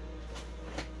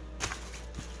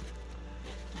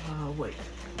 Wait.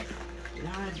 Did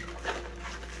I?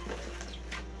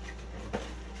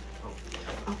 Oh,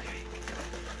 okay.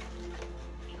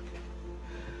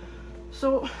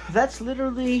 So that's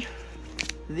literally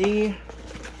the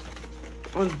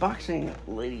unboxing,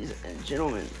 ladies and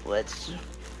gentlemen. Let's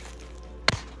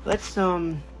put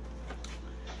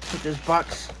this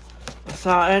box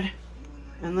aside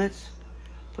and let's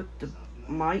put the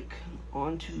mic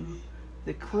onto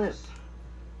the clip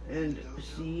and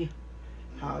see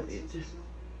how it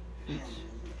fits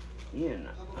in.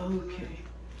 Okay.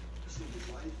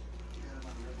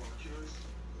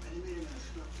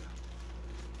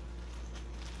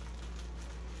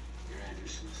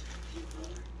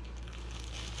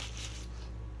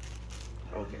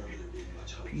 Okay.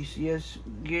 PCS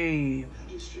game.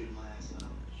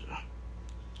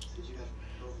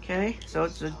 Okay, so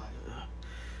it's a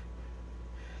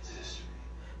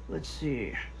let's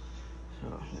see. So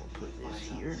we'll put this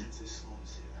here.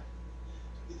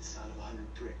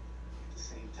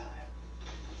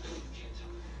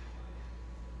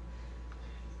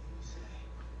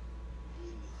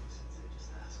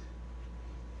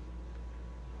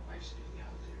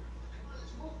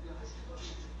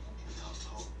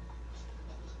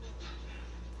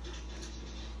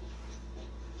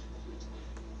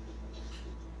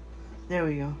 There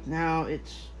we go. Now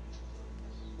it's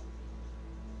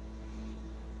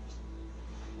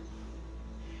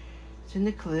in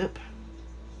the clip,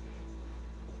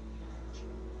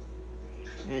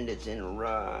 and it's in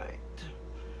right.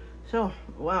 So,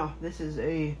 wow, this is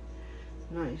a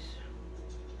nice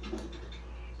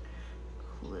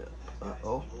clip.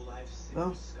 Uh-oh.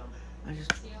 Well, I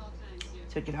just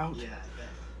took it out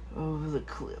of the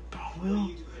clip.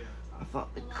 Well, I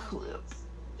thought the clip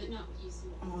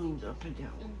moved up and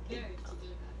down. It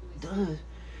does,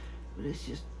 but it's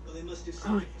just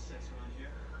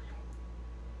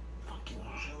fucking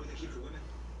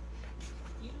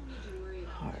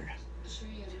hard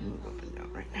to move up and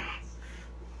down right now.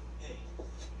 Hey,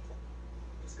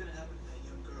 what's gonna happen to that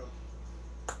young girl?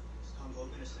 Is Tongbo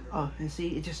gonna send her? Oh, and see,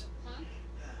 it just. Huh?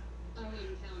 I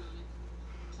wouldn't count on it.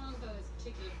 Tongbo has a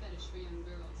particular fetish for young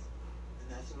girls. And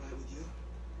that's alright with you?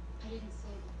 I didn't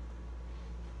say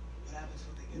that. What happens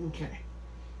when they get Okay,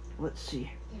 let's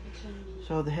see. They return me.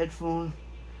 So the headphone,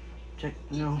 check,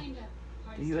 no, Cleaned up.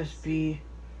 Hard the stuff. USB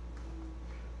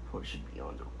port should be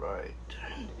on the right,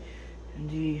 and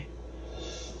the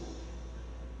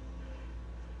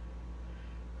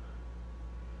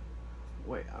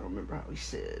wait, I don't remember how we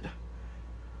said.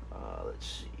 Let's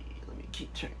see. Let me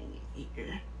keep turning it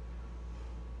here.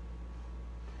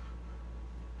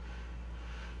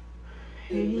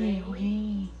 Hey.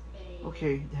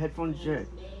 Okay, the headphone jack,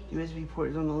 USB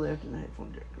port is on the left, and the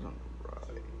headphone jack is on the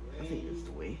right. I think that's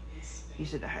the way he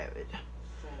said to have it.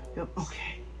 Yep.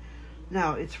 Okay.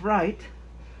 Now it's right.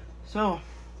 So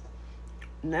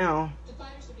now The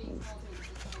fighters are being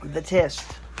called in. the test.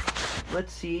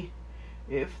 Let's see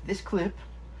if this clip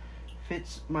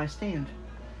fits my stand.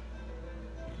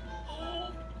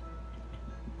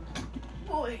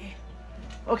 Boy.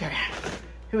 Okay.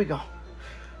 Here we go.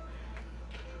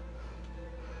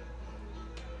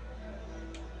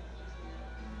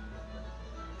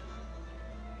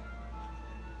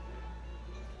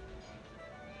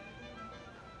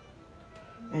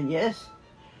 And yes,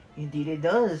 indeed it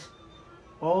does.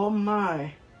 Oh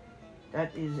my,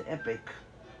 that is epic.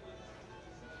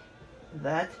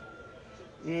 That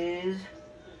is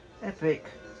epic.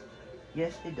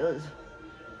 Yes, it does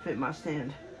fit my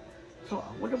stand. So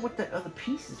I wonder what that other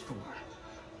piece is for.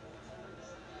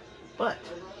 But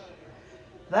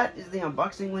that is the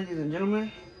unboxing, ladies and gentlemen.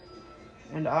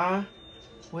 And I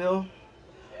will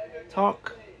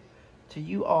talk to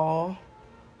you all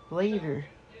later.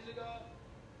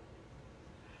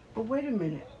 But wait a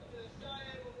minute.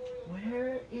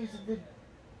 Where is the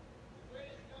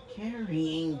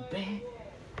carrying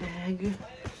bag?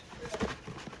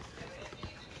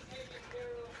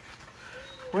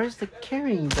 Where's the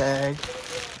carrying bag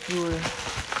you were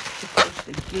supposed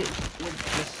to get with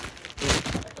this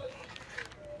thing?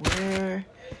 Where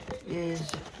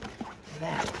is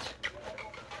that?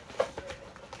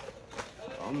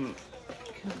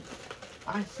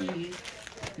 I see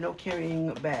no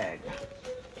carrying bag.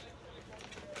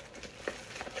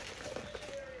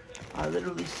 I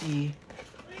literally see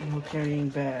no carrying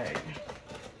bag.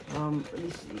 Let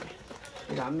me see.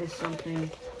 Did I miss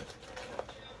something?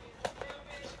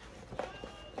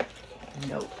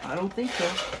 Nope, I don't think so.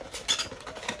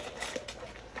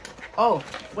 Oh,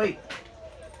 wait.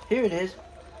 Here it is.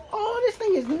 Oh, this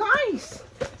thing is nice.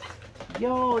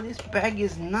 Yo, this bag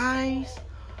is nice.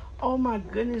 Oh my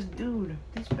goodness, dude.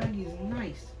 This bag is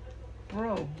nice.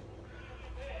 Bro.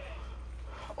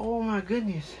 Oh my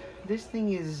goodness. This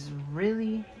thing is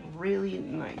really, really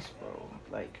nice, bro.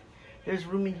 Like, there's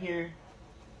room in here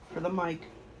for the mic.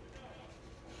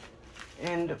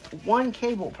 And one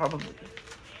cable, probably.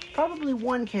 Probably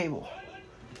one cable.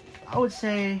 I would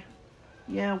say,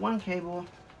 yeah, one cable.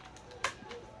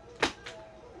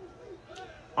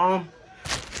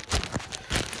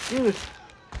 Dude,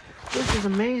 this is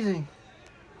amazing.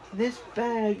 This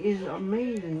bag is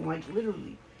amazing. Like,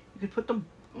 literally, you could put the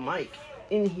mic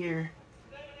in here.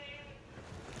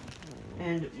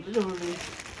 And literally,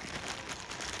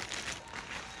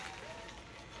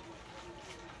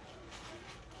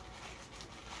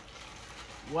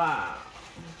 wow,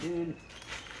 dude,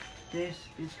 this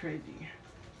is crazy.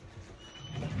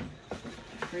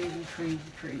 Crazy, crazy,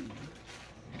 crazy.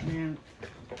 Man,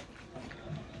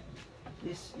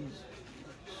 this is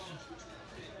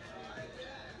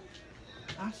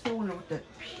I still wonder what that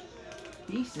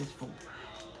piece is for.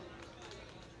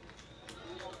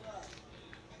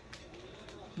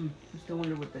 I still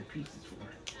wonder what that piece is for.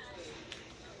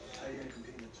 How are you gonna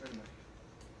compete in the tournament?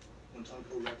 When Tom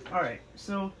Poe recognizes Alright,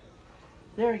 so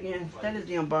there again, that is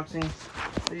the unboxing.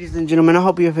 Ladies and gentlemen, I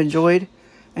hope you have enjoyed.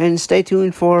 And stay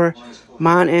tuned for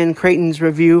mine and Creighton's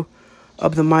review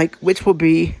of the mic, which will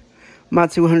be my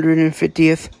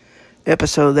 250th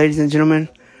episode. Ladies and gentlemen,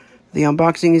 the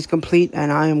unboxing is complete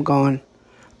and I am gone.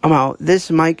 I'm out.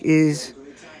 This mic is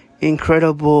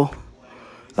incredible.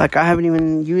 Like, I haven't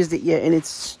even used it yet, and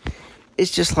it's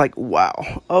just like,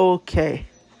 wow. Okay.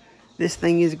 This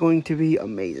thing is going to be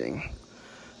amazing.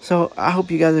 So, I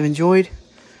hope you guys have enjoyed,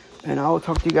 and I will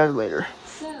talk to you guys later.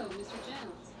 So, Mr.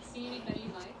 Jones, see anybody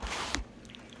you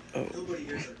like? nobody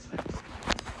here's our type.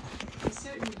 I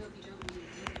certainly hope you don't mean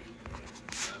anybody.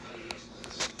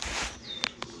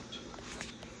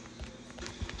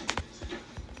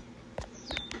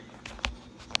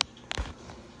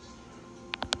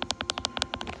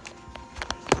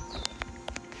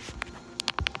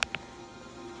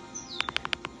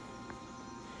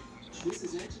 This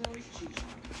is Antonelli's cheat sheet.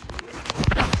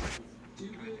 Do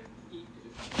good, eat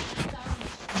good.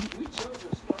 We chose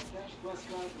our Smart Cash Plus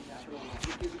card from Capital One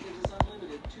because it gives us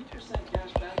unlimited 2%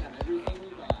 cash back on everything we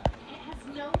buy. It has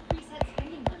no preset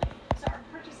spending limit, so our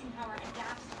purchasing power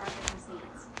adapts to our business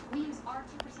needs. We use our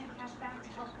 2% cash back to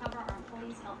help cover our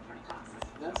employees' healthcare costs.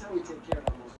 That's how we take care of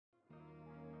our most.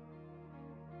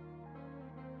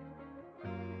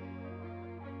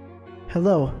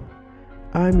 Hello,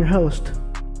 I'm your host,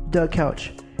 Doug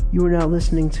Couch. You are now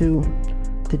listening to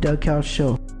The Doug Couch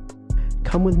Show.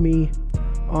 Come with me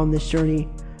on this journey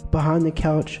behind the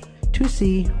couch to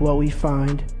see what we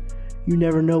find. You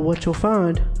never know what you'll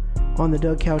find on The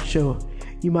Doug Couch Show.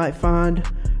 You might find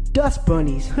dust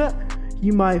bunnies.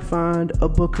 You might find a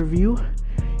book review.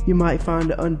 You might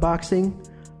find an unboxing.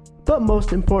 But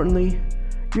most importantly,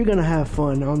 you're going to have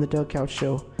fun on The Doug Couch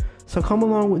Show. So come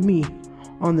along with me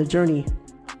on the journey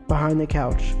behind the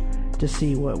couch to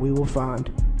see what we will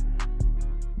find.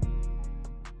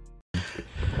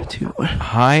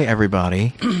 Hi,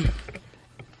 everybody.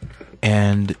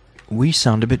 And we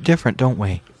sound a bit different, don't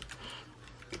we?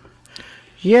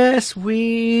 Yes,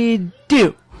 we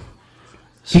do.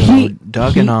 So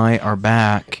Doug and I are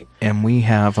back, and we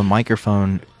have a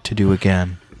microphone to do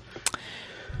again.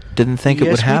 Didn't think it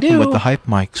Yes, would we happen do. with the hype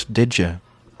mics, did you?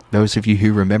 Those of you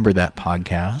who remember that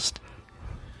podcast.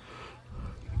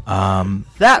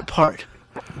 That part.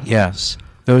 Yes.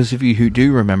 Those of you who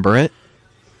do remember it,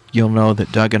 you'll know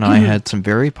that Doug and I had some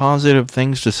very positive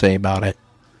things to say about it.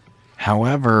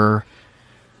 However,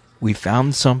 we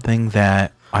found something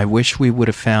that I wish we would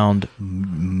have found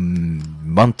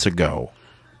months ago.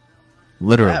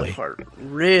 Literally. That part.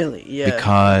 Really, yeah.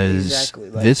 Because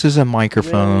exactly, like, this is a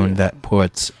microphone really. that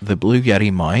puts the Blue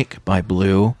Yeti mic by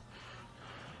Blue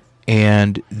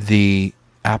and the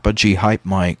Apogee Hype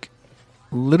mic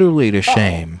literally to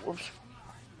shame.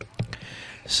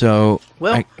 So,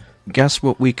 Well- I guess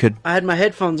what we could... I had my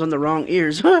headphones on the wrong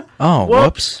ears. Oh,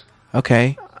 whoops.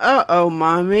 Okay. Uh-oh,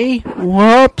 mommy.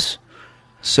 Whoops.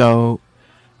 So,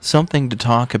 something to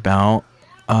talk about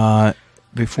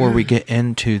before we get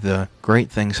into the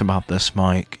great things about this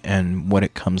mic and what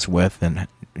it comes with and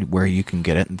where you can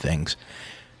get it and things.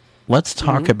 Let's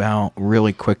talk about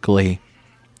really quickly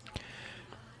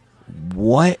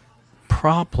what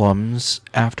problems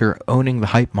after owning the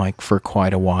hype mic for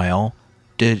quite a while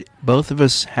did both of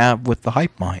us have with the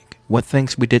hype mic? What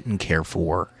things we didn't care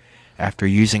for after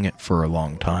using it for a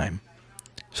long time?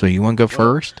 So you want to go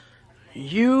first?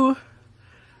 You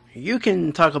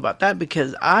can talk about that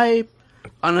because I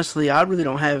really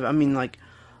don't have,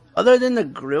 other than the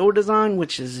grill design,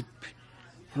 which is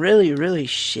really, really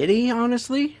shitty,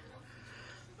 honestly,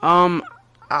 I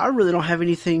really don't have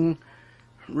anything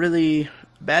really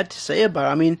bad to say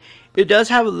about it. It does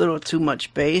have a little too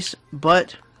much bass,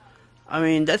 but,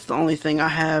 that's the only thing I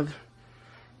have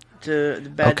to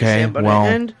say about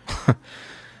it.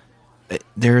 And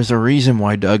there's a reason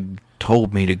why Doug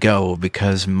told me to go,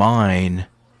 because mine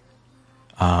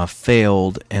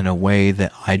failed in a way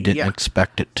that I didn't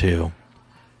expect it to.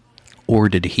 Or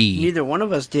did he? Neither one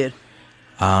of us did.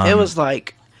 It was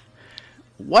like,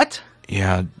 what?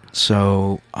 Yeah,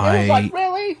 so It was like,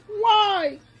 really?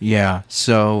 Why? Yeah,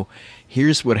 so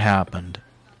here's what happened.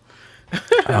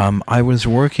 I was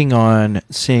working on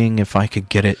seeing if I could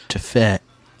get it to fit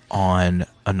on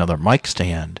another mic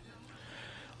stand,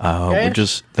 which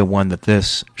is the one that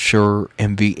this Shure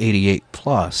MV88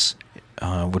 Plus,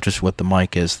 which is what the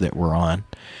mic is that we're on.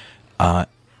 I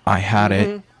had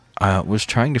it. I was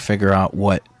trying to figure out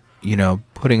what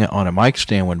putting it on a mic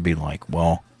stand would be like,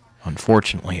 well,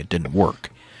 unfortunately, it didn't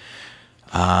work.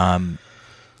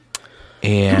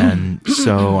 And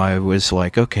so I was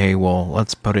like, okay, well,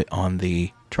 let's put it on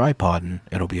the tripod and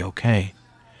it'll be okay.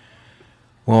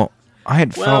 Well, I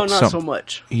had Well, felt not so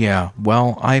much. Yeah,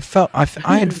 well, I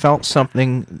had felt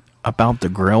something about the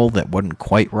grill that wasn't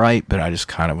quite right, but I just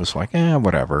kind of was like,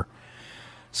 whatever.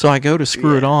 So I go to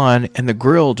screw it on, and the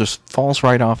grill just falls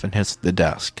right off and hits the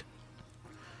desk.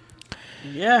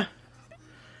 Yeah.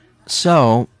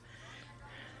 So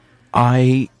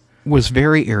I was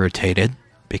very irritated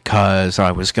because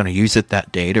I was going to use it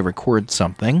that day to record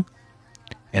something,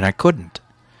 and I couldn't.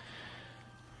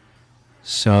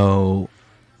 So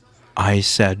I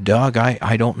said, Doug,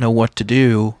 I don't know what to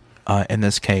do in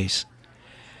this case.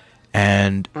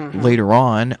 And later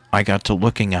on, I got to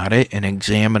looking at it and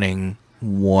examining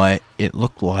what it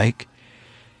looked like.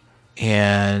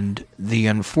 And the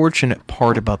unfortunate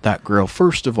part about that grill,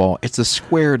 first of all, it's a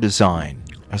square design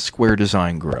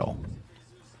grill.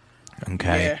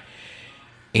 Okay. Yeah.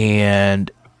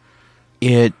 And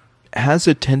it has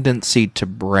a tendency to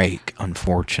break,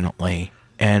 unfortunately.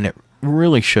 And it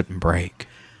really shouldn't break.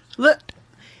 Look,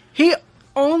 he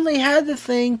only had the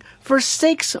thing for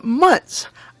 6 months.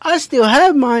 I still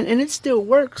have mine, and it still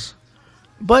works.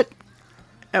 But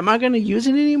am I going to use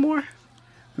it anymore?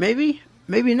 Maybe.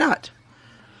 Maybe not.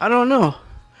 I don't know.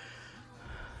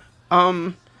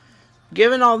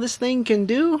 Given all this thing can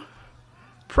do,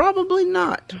 probably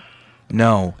not.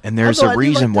 No, and there's Although a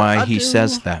reason why he do-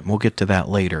 says that. We'll get to that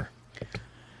later.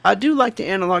 I do like the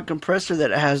analog compressor that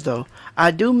it has, though.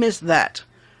 I do miss that.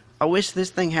 I wish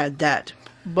this thing had that.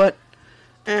 But,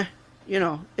 it.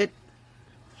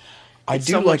 I It's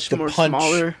do so like much the more punch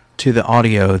smaller. to the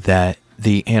audio that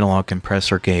the analog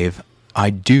compressor gave. I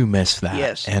do miss that.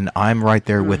 Yes. And I'm right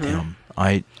there with him.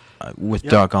 With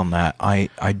Yep. Doug on that. I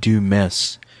do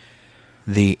miss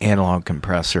the analog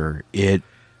compressor. It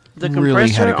The really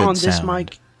had a compressor good on this sound.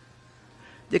 mic.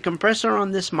 The compressor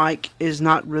on this mic is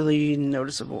not really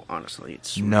noticeable, honestly.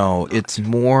 No, it's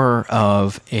more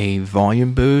of a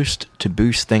volume boost to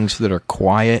boost things that are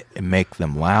quiet and make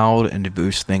them loud, and to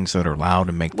boost things that are loud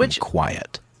and make them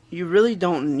quiet. You really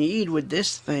don't need with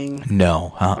this thing,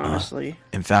 No, honestly.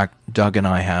 In fact, Doug and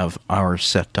I have ours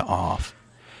set to off.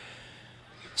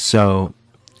 So,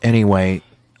 anyway,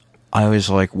 I was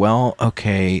like, well,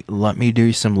 okay, let me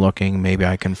do some looking. Maybe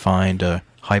I can find a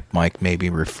hype mic, maybe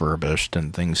refurbished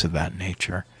and things of that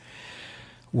nature.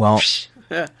 Well,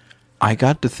 I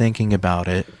got to thinking about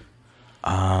it,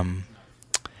 and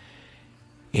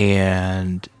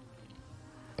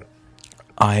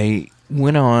I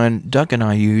went on. Doug and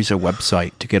I use a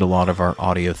website to get a lot of our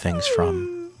audio things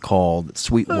from called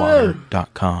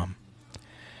sweetwater.com.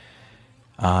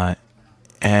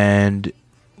 And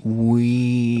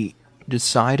we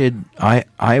decided,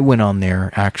 I went on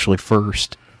there actually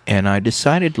first, and I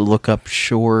decided to look up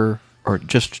Shure.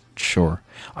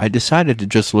 I decided to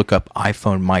just look up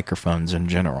iPhone microphones in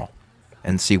general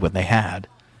and see what they had.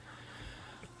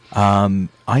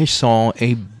 I saw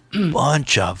a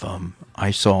bunch of them.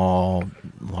 I saw,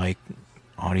 like,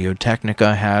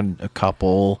 Audio-Technica had a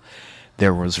couple.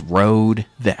 There was Rode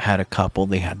that had a couple.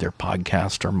 They had their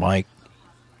podcaster mic,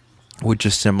 which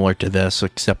is similar to this,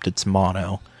 except it's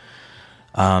mono.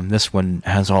 This one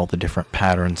has all the different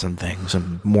patterns and things,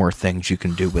 and more things you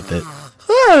can do with it.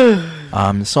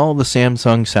 Saw the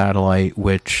Samsung Satellite,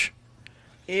 which,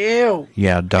 Ew.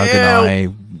 yeah, Doug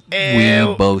and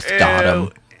we both got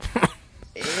them.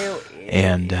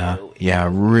 And, yeah,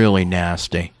 really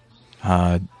nasty.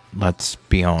 Let's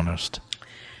be honest.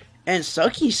 And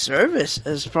sucky service,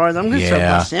 as far as I'm concerned,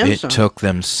 Yeah, by Samsung. it took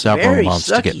them several Very months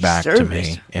to get sucky back to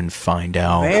service. me and find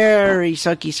out. Very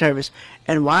sucky service.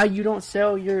 And why you don't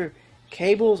sell your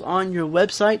cables on your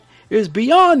website is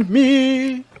beyond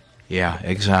me. Yeah,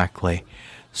 exactly.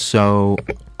 So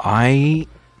I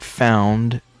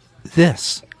found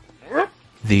this,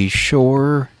 the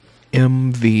Shure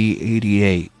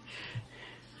MV88,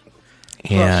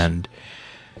 and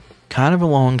kind of a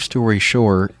long story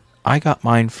short, I got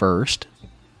mine first,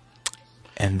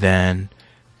 and then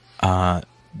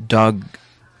Doug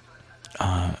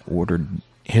ordered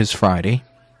his Friday.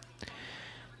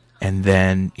 And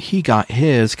then he got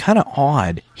his, kind of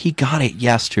odd, he got it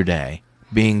yesterday,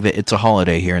 being that it's a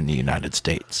holiday here in the United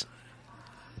States.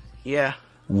 Yeah.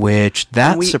 Which,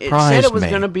 that It surprised said it was me.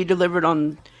 going to be delivered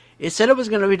on... It said it was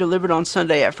going to be delivered on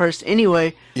Sunday at first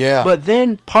anyway. Yeah. But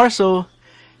then Parcel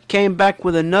came back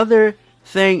with another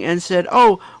thing and said,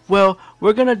 oh, well,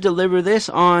 we're going to deliver this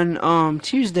on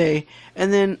Tuesday.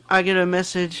 And then I get a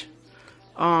message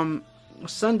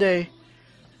Sunday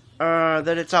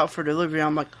that it's out for delivery.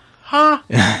 I'm like, Huh?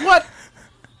 What?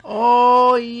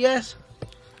 Oh, yes.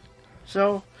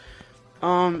 So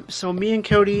me and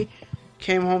Cody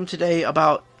came home today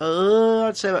about,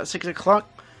 I'd say about 6 o'clock.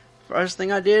 First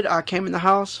thing I did, I came in the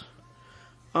house,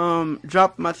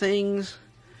 dropped my things,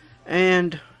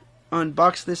 and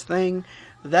unboxed this thing.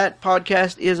 That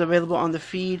podcast is available on the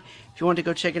feed if you want to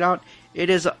go check it out. It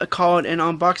is called an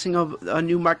unboxing of a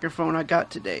new microphone I got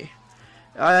today.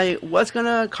 I was going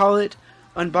to call it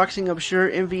unboxing of Shure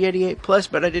MV88 Plus,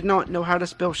 but I did not know how to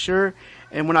spell Shure,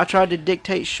 and when I tried to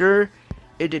dictate Shure,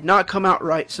 it did not come out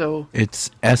right, so...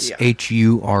 It's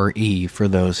S-H-U-R-E for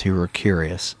those who are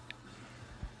curious.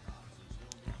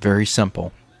 Very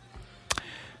simple.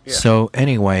 Yeah. So,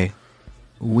 anyway,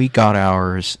 we got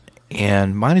ours,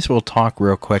 and might as well talk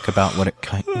real quick about what it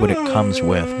comes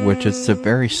with, which is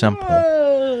very simple.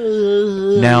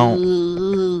 Now,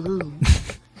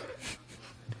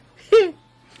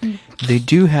 they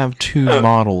do have two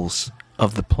models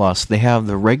of the Plus. They have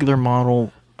the regular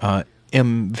model,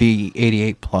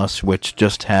 MV88 Plus, which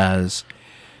just has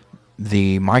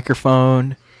the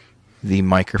microphone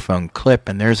clip,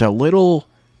 and there's a little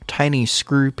tiny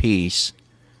screw piece,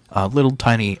 a little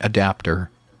tiny adapter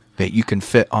that you can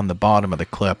fit on the bottom of the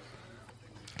clip,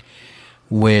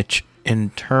 which in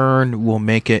turn will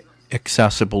make it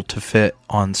accessible to fit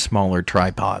on smaller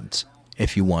tripods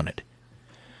if you wanted.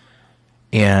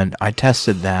 And I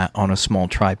tested that on a small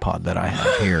tripod that I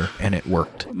have here, and it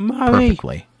worked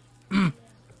perfectly.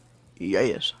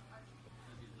 Yes.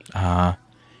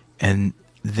 And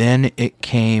then it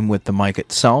came with the mic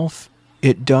itself.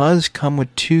 It does come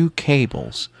with two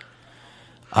cables.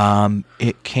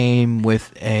 It came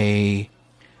with a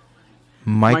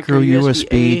micro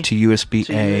USB to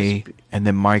USB-A, and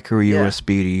then micro USB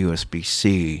to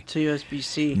USB-C. To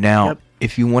USB-C. Now, Yep.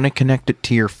 if you want to connect it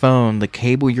to your phone, the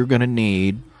cable you're going to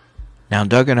need... Now,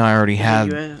 Doug and I already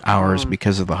had ours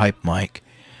because of the hype mic.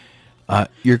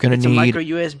 You're going to need... It's a micro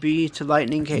USB to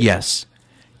lightning cable. Yes.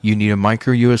 You need a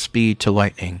micro USB to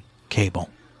lightning cable.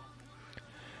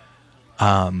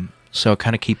 So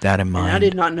kind of keep that in mind. And I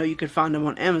did not know you could find them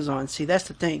on Amazon. See, that's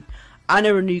the thing. I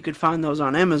never knew you could find those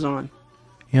on Amazon.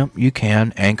 Yep, you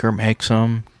can. Anchor makes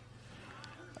them.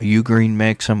 Ugreen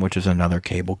makes them, which is another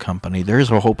cable company.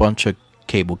 There's a whole bunch of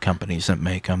cable companies that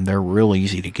make them. They're real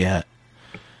easy to get.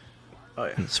 Oh,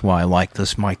 yeah. That's why I like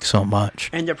this mic so much.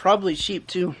 And they're probably cheap,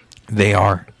 too. They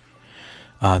are.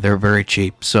 They're very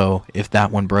cheap. So if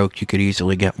that one broke, you could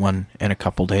easily get one in a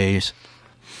couple days.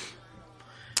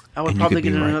 I would And you probably could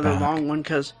get be right another back. long one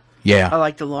because Yeah. I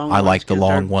like the long I ones. like the 'cause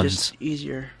long they're ones. just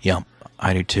easier. Yep,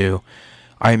 I do too.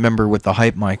 I remember with the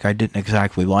hype mic, I didn't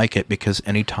exactly like it because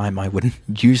anytime I would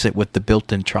use it with the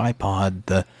built-in tripod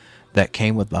that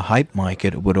came with the hype mic,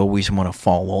 it would always want to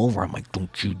fall over. I'm like,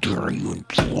 don't you dare even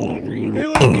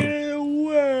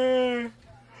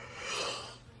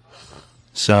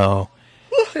So,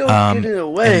 Get it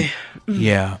away.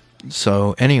 yeah.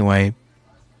 So anyway,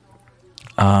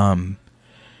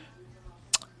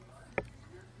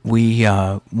 we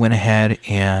went ahead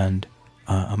and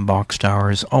unboxed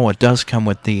ours. Oh, it does come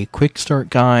with the quick start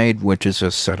guide, which is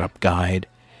a setup guide,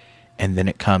 and then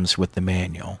it comes with the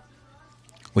manual,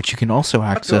 which you can also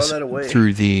access that away.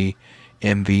 through the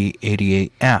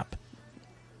MV88 app.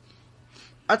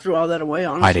 I threw all that away,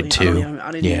 honestly. I did too.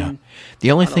 I didn't Yeah. even...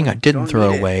 The only thing I didn't don't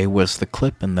throw need it. away was the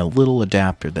clip and the little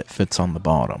adapter that fits on the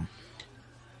bottom,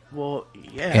 Well,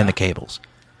 yeah. and the cables.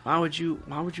 Why would you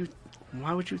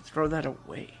throw that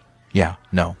away? Yeah,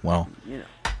 no, well, You know.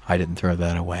 I didn't throw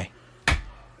that away.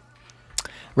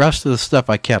 Rest of the stuff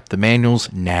I kept. The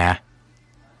manuals, nah.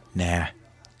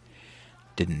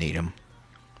 Didn't need them.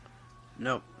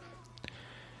 Nope.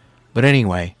 But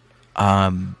anyway,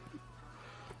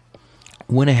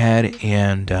 went ahead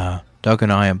and Doug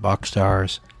and I unboxed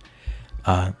ours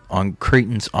on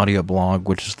Creighton's audio blog,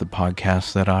 which is the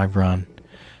podcast that I run.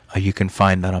 You can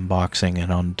find that unboxing,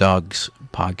 and on Doug's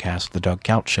podcast, the Doug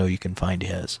Couch Show, you can find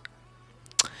his.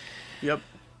 Yep.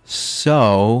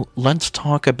 So, let's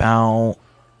talk about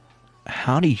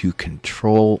how do you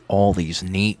control all these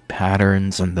neat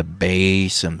patterns and the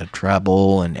bass and the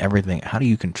treble and everything. How do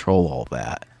you control all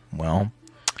that? Well,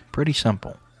 pretty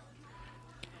simple.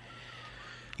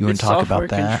 You want to talk about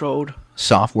that? Controlled.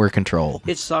 Software controlled.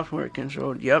 It's software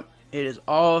controlled. Yep. It is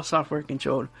all software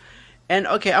controlled. And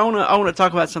okay, I wanna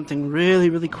talk about something really,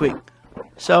 really quick.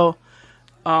 So,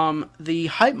 the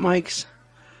hype mic's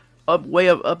way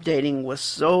of updating was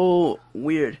so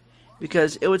weird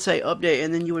because it would say update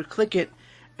and then you would click it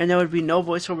and there would be no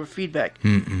voiceover feedback.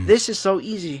 This is so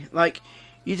easy. Like,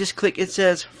 you just click, it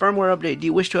says firmware update. Do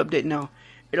you wish to update now?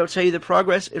 It'll tell you the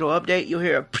progress. It'll update. You'll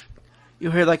hear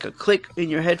like a click in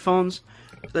your headphones.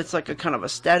 that's like a kind of a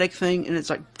static thing, and it's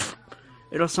like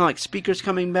it'll sound like speakers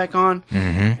coming back on,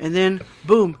 and then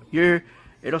boom,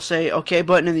 it'll say OK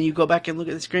button, and then you go back and look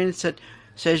at the screen. It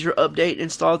says your update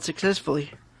installed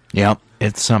successfully. Yep,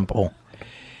 it's simple.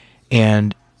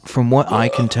 And from what I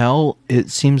can tell, it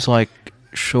seems like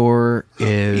Shure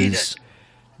is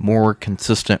more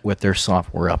consistent with their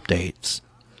software updates.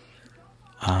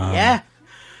 Yeah.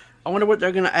 I wonder what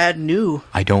they're going to add new.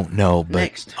 I don't know, but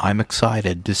Next. I'm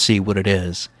excited to see what it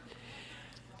is.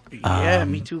 Yeah,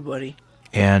 me too, buddy.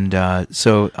 And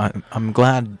so I'm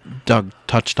glad Doug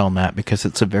touched on that because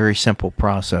it's a very simple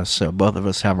process. So both of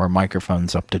us have our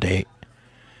microphones up to date.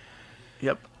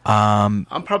 Yep. I'm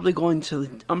probably going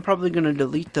to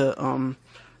delete the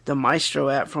Maestro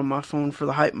app from my phone for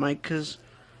the Hype Mic because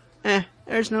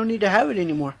there's no need to have it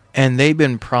anymore. And they've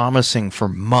been promising for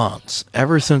months,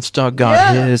 ever since Doug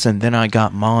got his and then I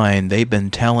got mine. They've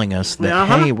been telling us that,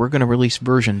 hey, we're going to release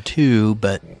version 2,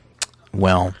 but,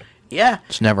 well,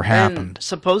 it's never happened. And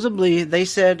supposedly, they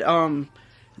said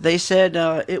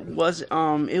it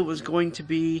was going to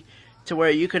be to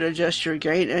where you could adjust your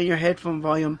gain and your headphone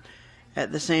volume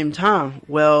at the same time.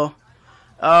 Well,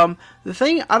 the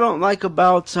thing I don't like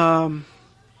about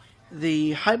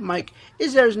the Hype Mic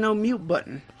is there's no mute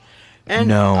button.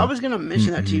 And I was gonna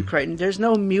mention that to you, Creighton. There's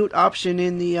no mute option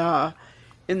in the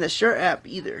Shure app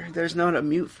either. There's not a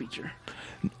mute feature.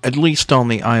 At least on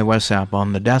the iOS app.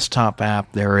 On the desktop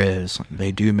app, there is.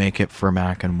 They do make it for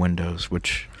Mac and Windows,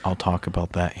 which I'll talk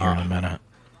about that here in a minute.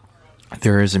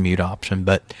 There is a mute option,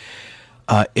 but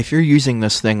if you're using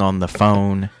this thing on the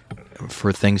phone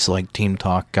for things like Team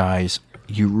Talk, guys,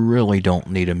 you really don't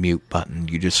need a mute button.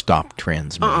 You just stop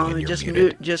transmitting and you're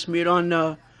muted. Just mute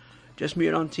on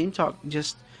Team Talk.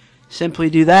 Just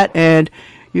simply do that, and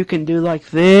you can do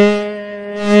like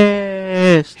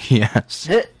this. Yes.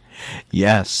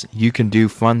 Yes, you can do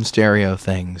fun stereo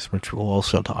things, which we'll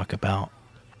also talk about.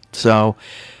 So,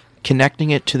 connecting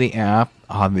it to the app,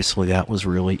 obviously that was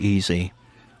really easy.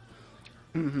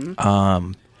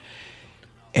 And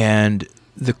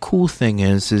the cool thing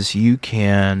is you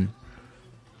can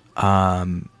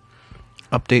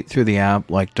update through the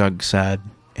app, like Doug said,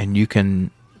 and you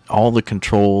can, all the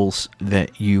controls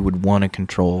that you would want to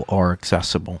control are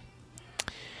accessible.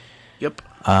 Yep.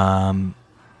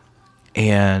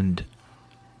 And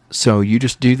so you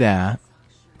just do that.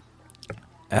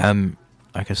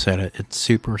 Like I said, it's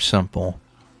super simple.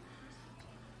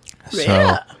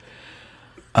 So,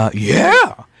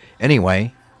 yeah.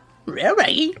 Anyway.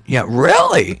 Really? Yeah,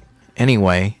 really.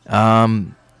 Anyway,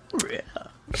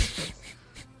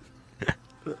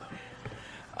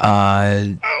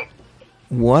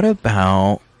 what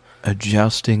about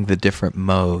adjusting the different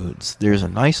modes? There's a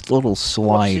nice little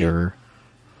slider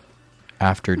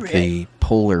after the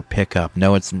polar pickup.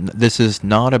 No, this is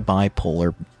not a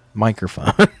bipolar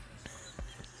microphone.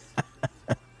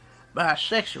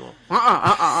 Bisexual.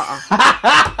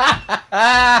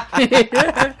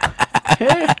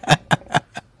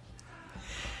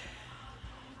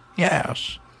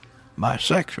 Yes,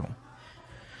 bisexual.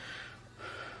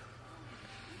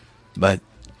 But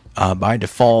by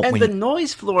default, and the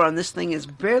noise floor on this thing is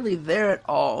barely there at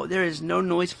all. There is no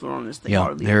noise floor on this thing. Yeah,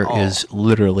 hardly there at all. is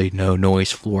literally no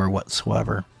noise floor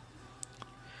whatsoever.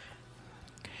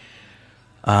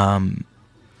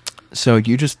 So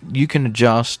you can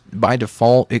adjust. By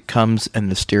default, it comes in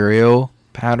the stereo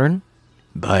pattern,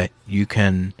 but you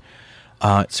can.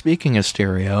 Speaking of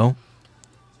stereo,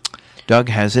 Doug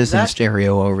has his in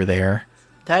stereo over there.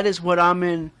 That is what I'm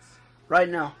in right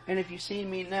now. And if you see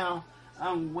me now,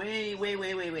 I'm way to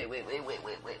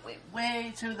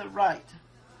the right.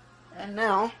 And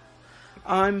now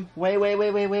I'm way to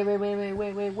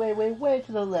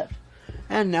the left.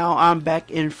 And now I'm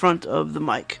back in front of the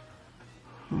mic.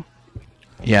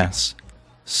 Yes.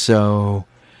 So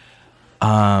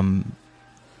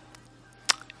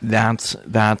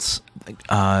that's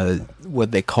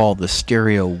what they call the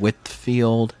stereo width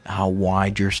field, how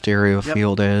wide your stereo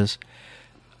field is.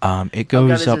 It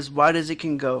goes up as wide as it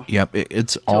can go. Yep,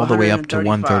 it's all the way up to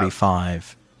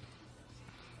 135.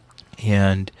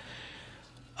 And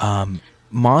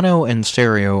mono and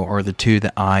stereo are the two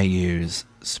that I use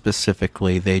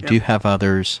specifically. They do have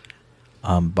others,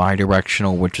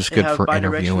 bidirectional, which is good for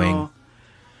interviewing.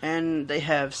 And they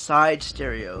have side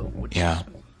stereo, which I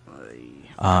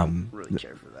don't really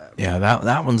care for that. Yeah,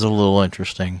 that one's a little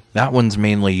interesting. That one's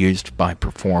mainly used by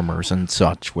performers and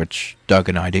such, which Doug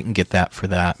and I didn't get that for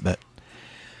that, but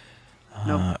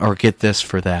or get this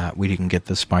for that. We didn't get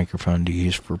this microphone to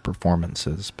use for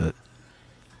performances, but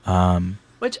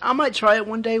which I might try it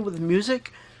one day with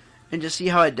music and just see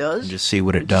how it does. Just see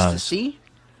what it does. Just to see.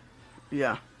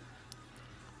 Yeah.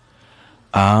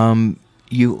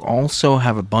 You also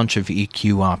have a bunch of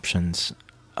EQ options.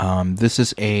 This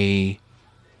is I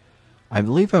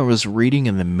believe I was reading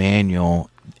in the manual,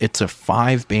 it's a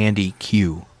 5-band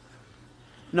EQ.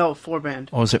 No, 4-band.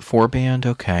 Oh, is it 4-band?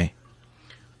 Okay.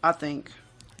 I think.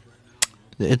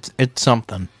 It's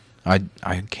something. I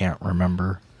can't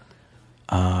remember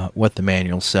what the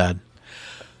manual said.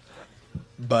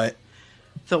 But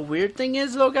The weird thing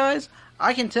is, though, guys,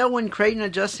 I can tell when Creighton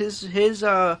adjusts his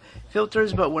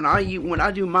filters, but when I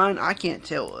do mine, I can't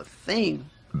tell a thing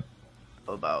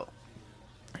about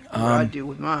what I do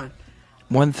with mine.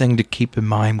 one thing to keep in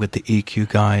mind with the EQ,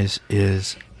 guys,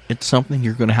 is it's something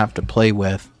you're going to have to play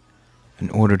with in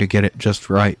order to get it just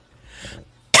right.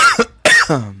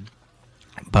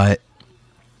 But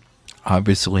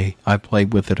obviously, I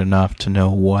played with it enough to know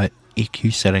what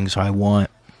EQ settings I want.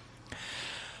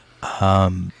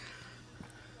 And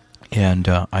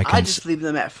I can. I just leave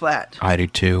them at flat. I do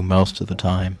too, most of the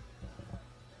time.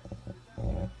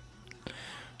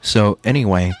 So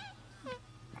anyway,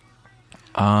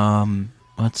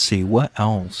 let's see, what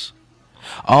else?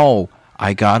 Oh,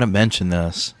 I gotta mention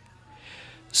this.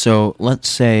 So let's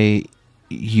say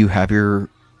you have your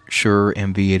Shure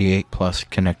MV88 Plus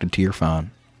connected to your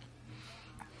phone,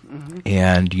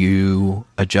 and you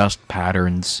adjust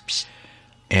patterns,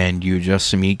 and you adjust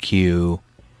some EQ,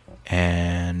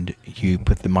 and you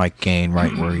put the mic gain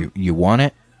right where you want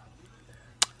it.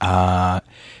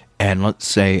 And let's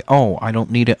say, oh, I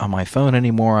don't need it on my phone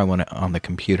anymore, I want it on the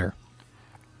computer.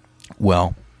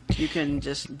 Well, You can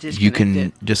just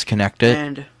disconnect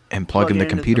it and plug in the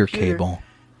into computer cable,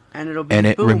 and it'll be and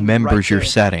it boom, remembers right your there.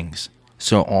 settings.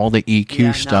 So all the EQ Yeah,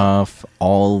 no. stuff,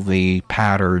 all the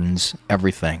patterns,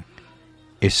 everything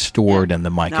is stored in the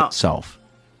mic Now- itself.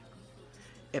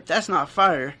 If that's not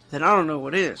fire, then I don't know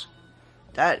what is.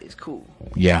 That is cool.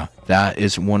 Yeah, that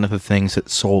is one of the things that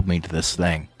sold me to this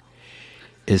thing,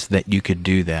 is that you could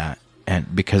do that,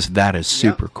 and because that is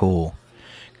super cool.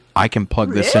 I can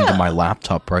plug this into Yeah. my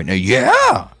laptop right now.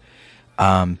 Yeah!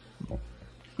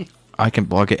 I can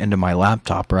plug it into my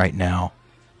laptop right now,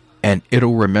 and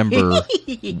it'll remember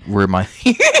where my...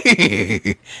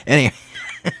 Anyway.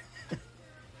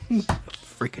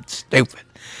 Freaking stupid.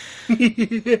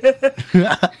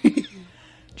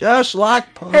 Just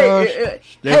like push.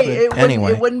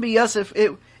 It wouldn't be us if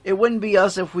it wouldn't be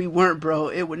us if we weren't, bro.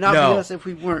 It would not be us if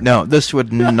we weren't. No, this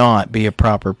would not be a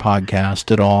proper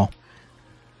podcast at all.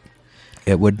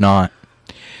 It would not.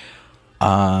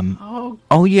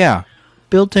 Oh yeah,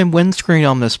 built-in windscreen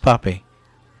on this puppy.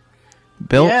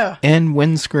 Built-in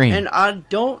windscreen. And I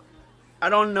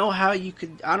don't know how you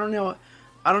could. I don't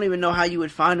even know how you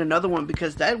would find another one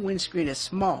because that windscreen is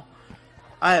small.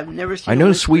 I have never seen. I a know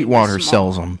windscreen Sweetwater this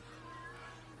small. sells them.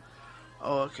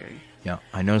 Oh, okay. Yeah,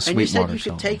 I know And you said Sweetwater you could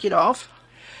sells take them. it off.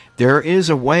 There is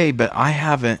a way, but I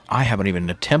haven't even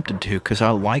attempted to because I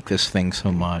like this thing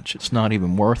so much. It's not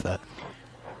even worth it.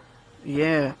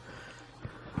 Yeah.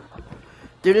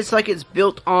 Dude, it's like it's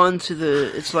built onto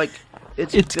the. It's like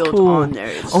it's built cool. on there.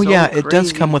 It's Oh so yeah, it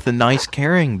does crazy. come with a nice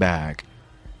carrying bag.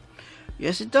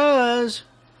 Yes, it does.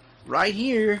 Right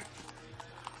here.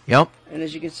 Yep. And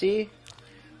as you can see,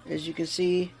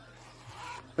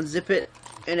 unzip it,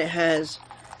 and it has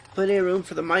plenty of room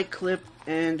for the mic clip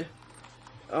and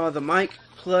the mic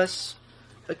plus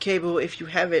a cable if you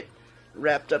have it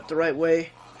wrapped up the right way.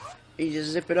 You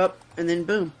just zip it up and then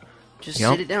boom, just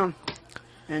Yep. sit it down,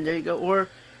 and there you go. Or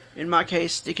in my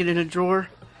case, stick it in a drawer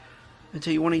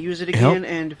until you want to use it again,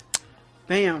 and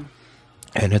bam.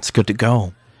 And it's good to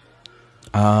go.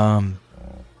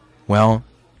 Well,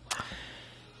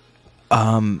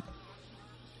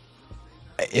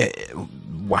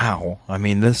 wow. I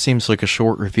mean, this seems like a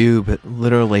short review, but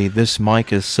literally, this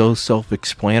mic is so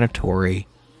self-explanatory.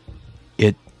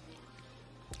 It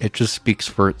just speaks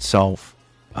for itself.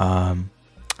 The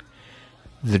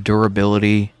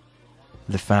durability,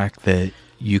 the fact that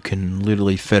you can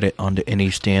literally fit it onto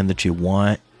any stand that you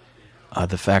want,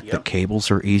 the fact that cables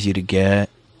are easy to get,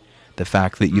 the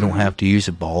fact that you don't have to use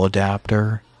a ball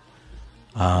adapter,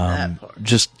 That part.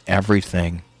 just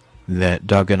everything that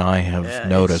Doug and I have Yeah,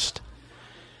 noticed.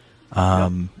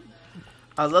 I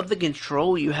love the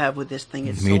control you have with this thing.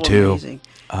 It's Me so too. amazing.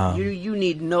 You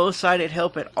need no sighted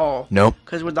help at all. Nope.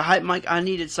 Because with the hype mic, I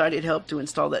needed sighted help to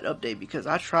install that update because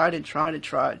I tried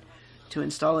to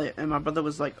install it, and my brother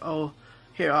was like, "Oh,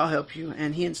 here, I'll help you,"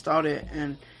 and he installed it,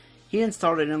 and he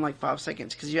installed it in like 5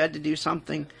 seconds because you had to do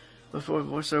something before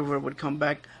VoiceOver would come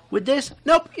back. With this,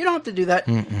 nope, you don't have to do that.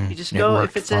 You just It go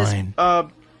worked if it says fine.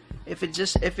 if it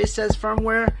says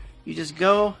firmware, you just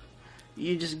go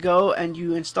and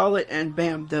you install it, and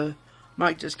bam, the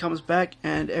mic just comes back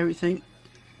and everything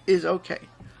is okay.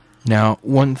 Now,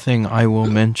 one thing I will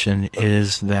mention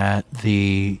is that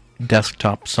the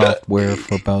desktop software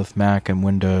for both Mac and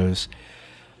Windows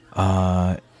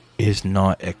is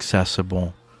not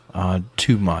accessible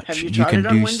too much. Have you You tried can it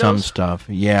on do some Windows? stuff.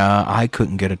 Yeah, I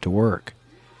couldn't get it to work.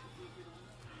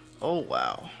 Oh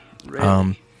wow,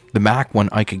 really? The Mac one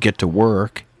I could get to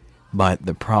work, but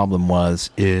the problem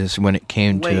is when it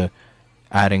came Wait. to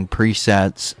adding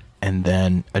presets and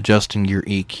then adjusting your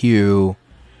EQ,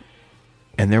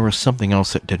 and there was something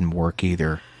else that didn't work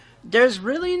either. There's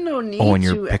really no need and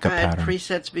your to pickup add pattern.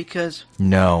 presets because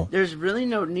No. there's really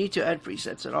no need to add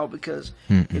presets at all because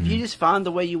if you just find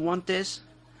the way you want this,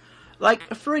 like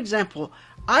for example,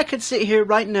 I could sit here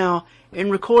right now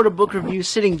and record a book review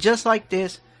sitting just like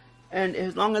this, and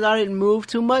as long as I didn't move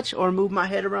too much or move my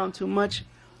head around too much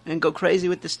and go crazy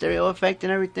with the stereo effect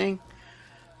and everything,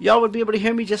 y'all would be able to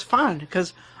hear me just fine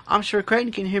because I'm sure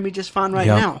Creighton can hear me just fine right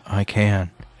Yep, now. I can.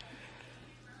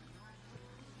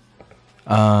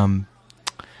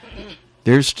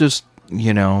 There's just,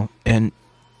 and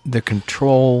the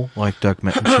control, like Doug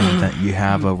mentioned, that you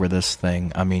have over this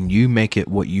thing, I mean, you make it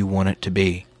what you want it to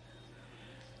be.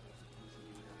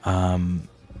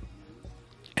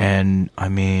 And, I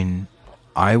mean,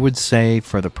 I would say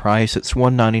for the price, it's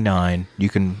 $199. You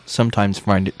can sometimes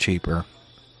find it cheaper.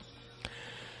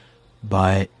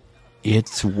 But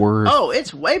it's worth... Oh,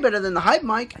 it's way better than the Hype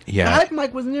Mic. Yeah. The Hype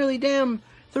Mic was nearly damn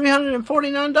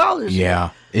 $349. Yeah,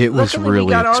 it was Luckily, really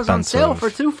we got expensive. ours on sale for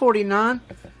 $249.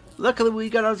 Luckily, we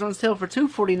got ours on sale for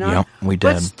 $249. Yep, we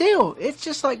But did. still, it's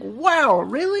just like, wow,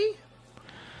 really?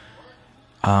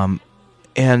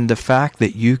 And the fact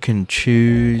that you can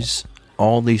choose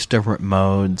all these different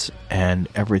modes and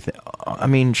everything. I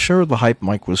mean, sure, the Hype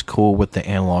Mic was cool with the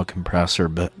analog compressor,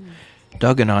 but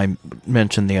Doug and I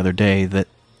mentioned the other day that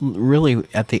really,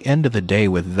 at the end of the day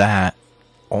with that,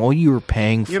 all you were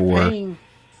paying You're for paying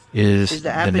is the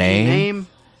the Apogee name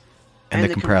and the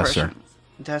compressor. compression.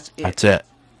 That's it. That's it.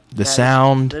 The That is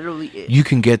sound, literally it. you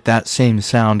can get that same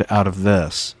sound out of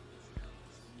this.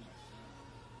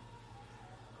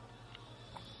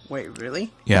 Wait,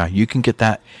 really? Yeah, you can get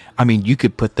that. I mean, you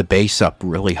could put the bass up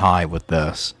really high with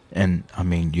this, and I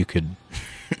mean, you could.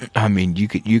 I mean, you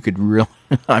could real.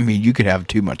 I mean, you could have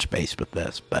too much bass with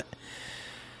this, but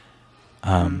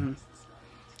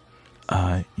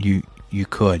you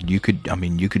could. I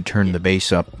mean, you could turn the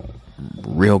bass up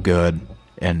real good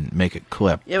and make it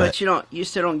clip. Yeah, but you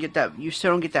still don't get that. You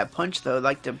still don't get that punch though,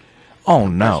 like the. Oh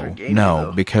compressor no, gave you, no,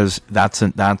 though. because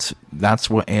that's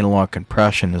what analog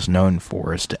compression is known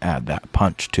for, is to add that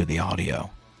punch to the audio.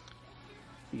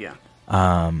 Yeah.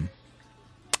 But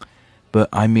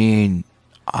I mean,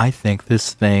 I think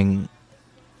this thing,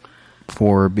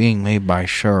 for being made by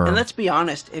Shure, And let's be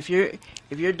honest, if you're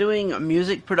doing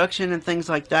music production and things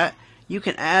like that, you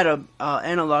can add a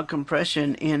analog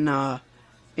compression in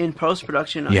post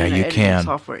production. yeah, you can,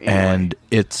 software anyway. and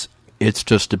it's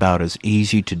just about as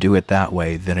easy to do it that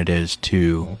way than it is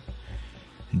to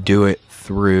do it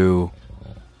through,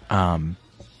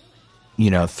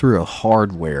 through a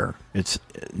hardware. It's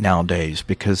nowadays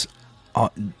because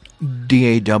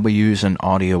DAWs and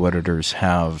audio editors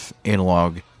have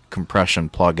analog compression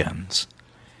plugins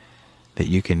that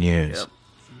you can use.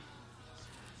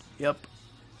 Yep.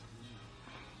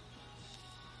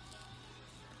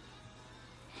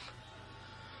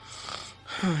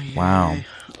 Wow.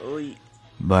 Oh, yeah.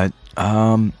 But,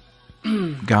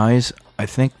 guys, I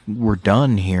think we're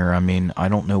done here. I mean, I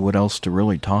don't know what else to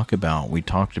really talk about. We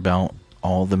talked about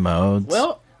all the modes.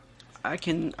 Well, I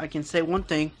can say one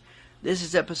thing. This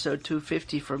is episode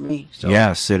 250 for me. So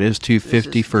yes, it is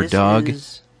 250 for Doug,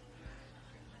 this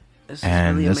is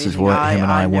and really this is amazing. what him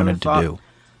and I never wanted thought- to do.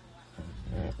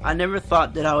 I never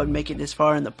thought that I would make it this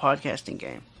far in the podcasting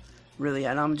game. Really,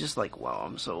 and I'm just like, wow,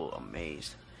 I'm so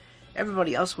amazed.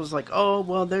 Everybody else was like, oh,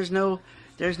 well, there's no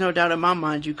doubt in my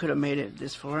mind you could have made it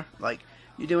this far. Like,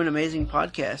 you do an amazing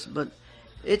podcast, but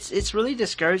it's really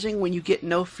discouraging when you get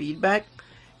no feedback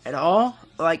at all.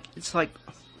 Like, it's like,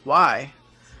 why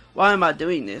am I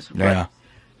doing this? Yeah.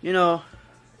 But,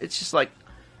 it's just like,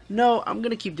 no, I'm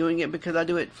gonna keep doing it because I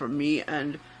do it for me,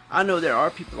 and I know there are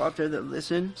people out there that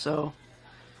listen. So,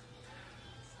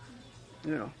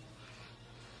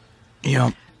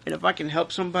 Yep. and if I can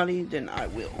help somebody, then I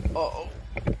will.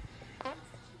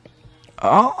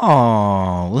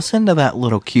 Oh, listen to that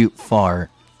little cute fart.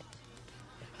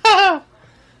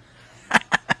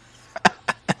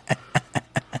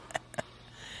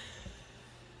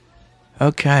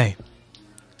 Okay.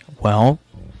 Well,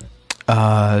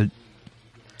 I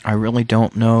really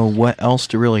don't know what else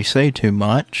to really say too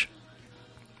much.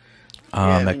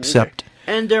 Yeah, me neither. Except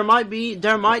And there might be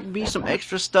some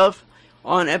extra stuff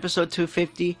on episode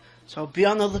 250. So be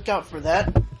on the lookout for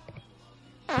that.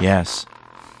 Yes.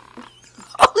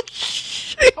 Oh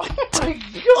shit! Oh my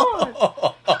god,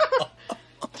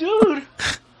 dude!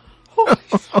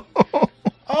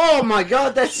 Oh my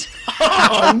god, that's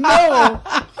oh no!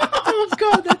 Oh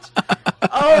god, that's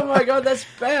oh my god, that's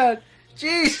bad.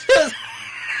 Jesus!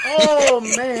 Oh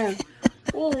man!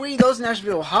 Ooh wee, those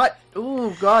Nashville hot.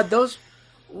 Ooh god, those.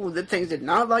 Ooh, the things did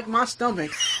not like my stomach.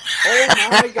 Oh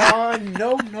my god,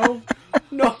 no, no,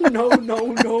 no, no,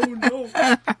 no, no, no.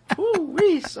 Ooh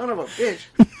wee, son of a bitch.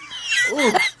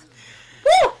 Ooh.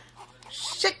 Woo!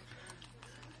 Shit.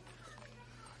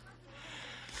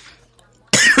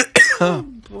 Oh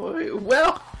boy.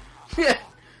 Well, yeah.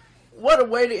 What a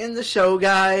way to end the show,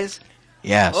 guys.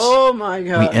 Yes. Oh my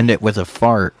god. We end it with a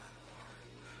fart.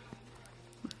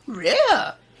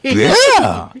 Yeah.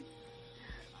 Yeah.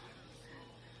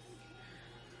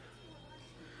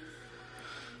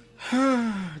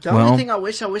 The only thing I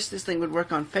wish this thing would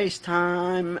work on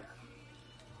FaceTime.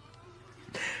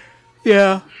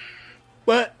 Yeah.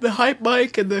 But the hype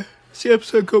mic and the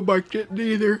Samsung Go mic didn't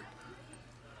either.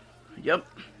 Yep.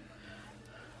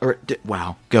 Or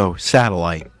wow, go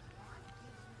satellite.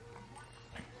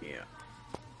 Yeah.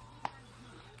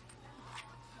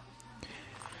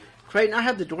 Creighton, I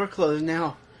have the door closed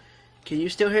now. Can you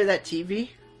still hear that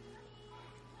TV?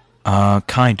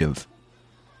 Kind of.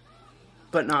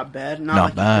 But not bad. Not Not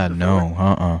like you did bad,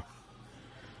 no.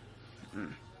 before?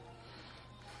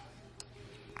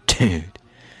 Dude.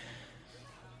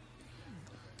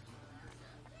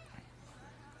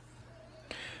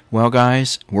 Well,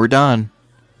 guys, we're done.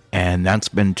 And that's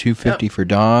been 250 for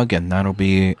Dog, and that'll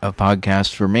be a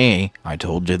podcast for me. I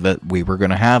told you that we were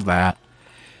going to have that.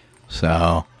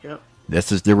 So,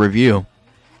 this is the review.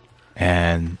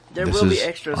 And there this will is be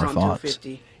extras our on thoughts.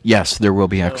 250. Yes, there will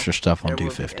be So, extra stuff on there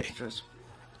will be 250. extras.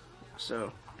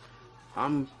 So,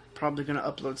 I'm probably going to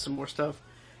upload some more stuff.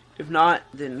 If not,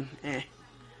 then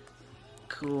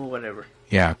cool, whatever.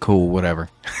 Yeah, cool, whatever.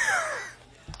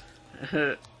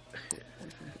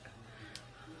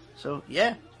 So,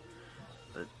 yeah.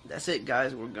 But that's it,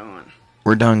 guys. We're gone.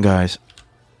 We're done, guys.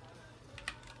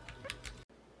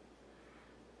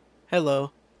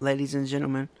 Hello, ladies and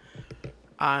gentlemen.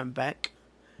 I'm back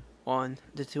on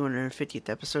the 250th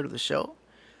episode of the show.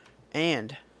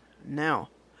 And now,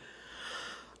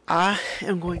 I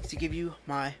am going to give you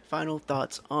my final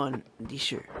thoughts on the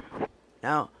shirt.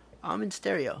 Now, I'm in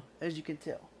stereo, as you can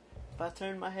tell. If I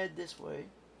turn my head this way,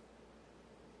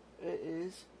 it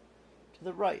is to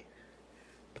the right.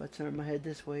 If I turn my head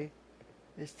this way,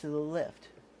 it's to the left.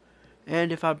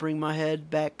 And if I bring my head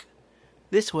back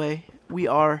this way, we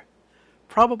are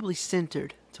probably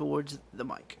centered towards the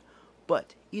mic.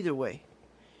 But either way,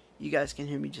 you guys can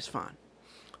hear me just fine.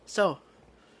 So,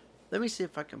 let me see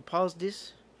if I can pause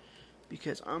this,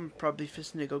 because I'm probably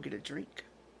fixing to go get a drink.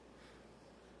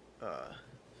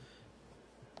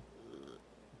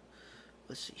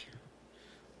 Let's see.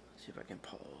 Let's see if I can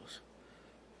pause.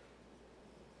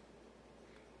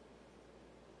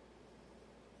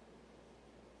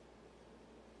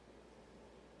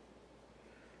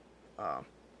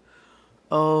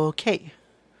 Okay.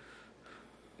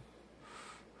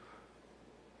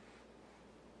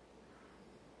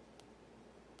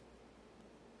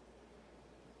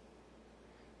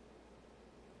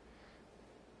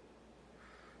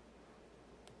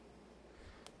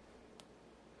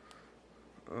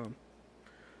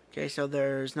 Okay, so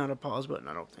there's not a pause button,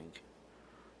 I don't think.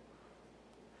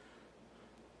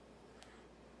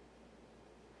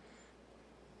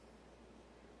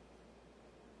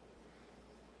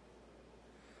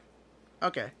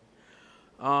 Okay.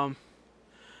 I'm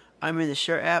in the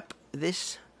Shure app.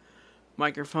 This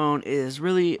microphone is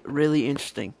really, really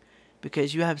interesting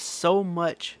because you have so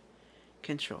much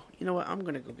control. You know what? I'm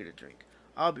gonna go get a drink.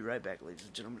 I'll be right back, ladies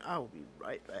and gentlemen. I will be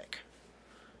right back.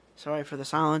 Sorry for the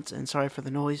silence and sorry for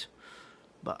the noise,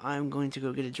 but I'm going to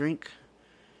go get a drink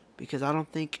because I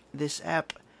don't think this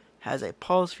app has a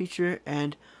pause feature,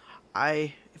 and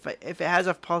if it has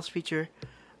a pause feature,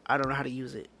 I don't know how to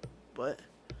use it. But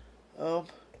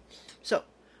so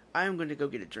I am going to go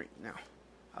get a drink now.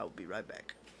 I will be right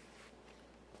back.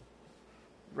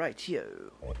 Right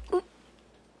here. Oh,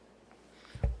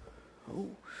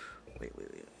 wait.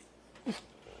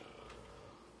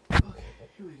 Okay,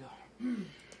 here we go.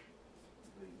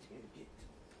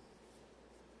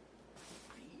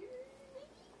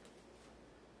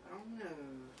 I don't know.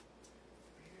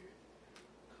 Beer,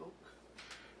 Coke.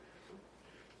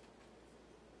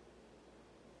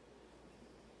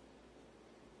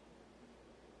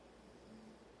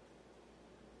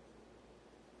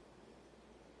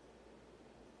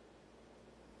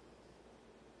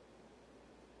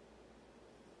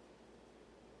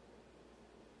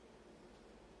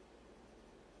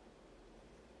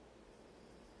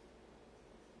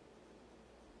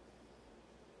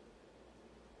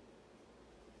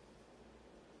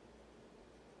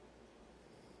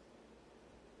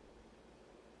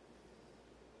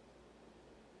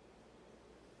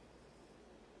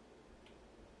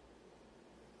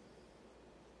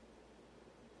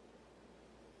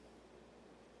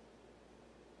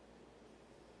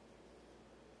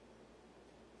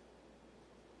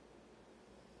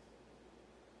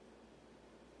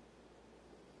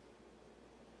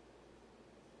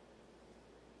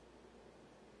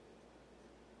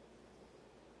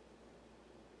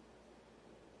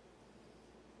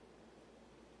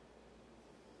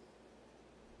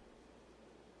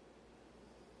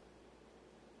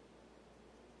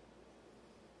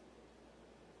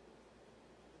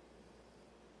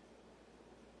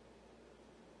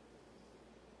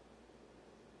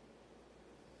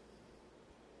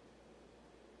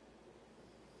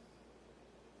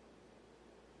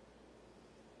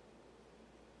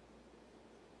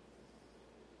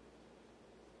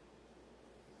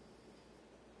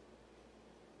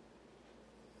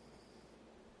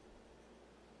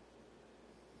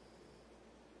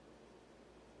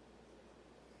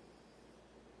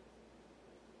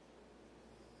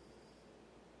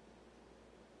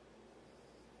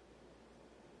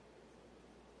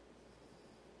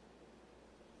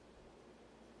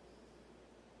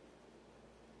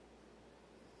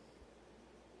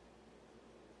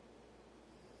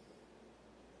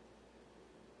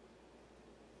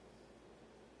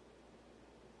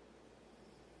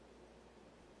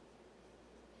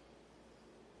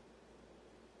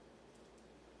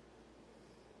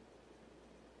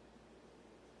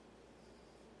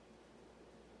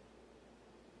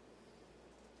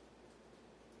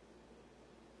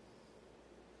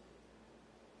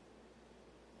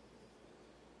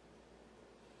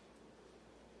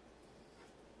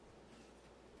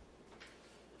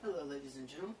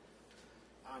 gentlemen,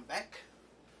 I'm back.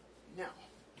 Now,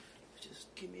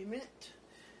 just give me a minute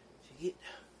to get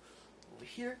over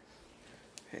here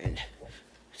and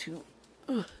to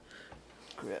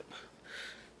grab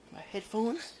my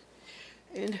headphones,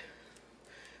 and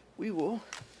we will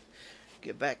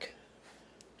get back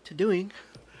to doing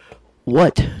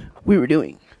what we were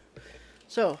doing.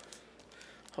 So,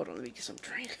 hold on, let me get some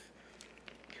drink.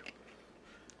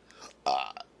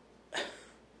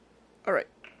 Alright.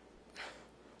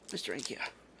 Let's drink here.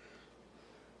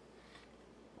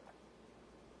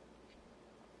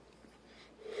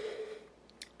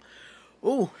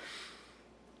 Oh,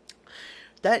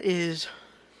 that is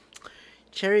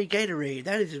cherry Gatorade.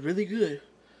 That is really good.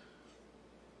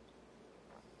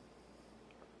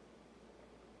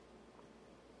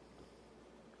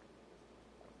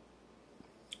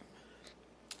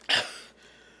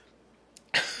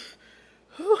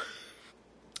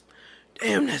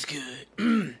 Damn, that's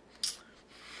good.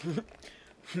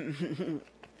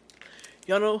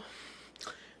 Y'all know,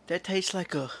 that tastes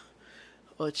like a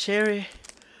cherry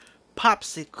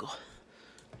popsicle.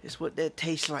 Is what that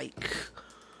tastes like.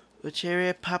 A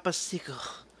cherry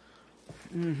popsicle.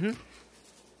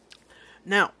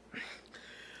 Now,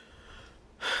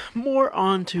 more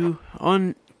on the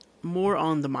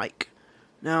mic.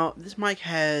 Now, this mic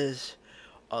has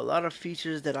a lot of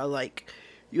features that I like.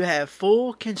 You have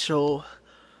full control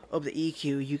of the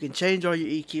EQ. You can change all your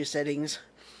EQ settings,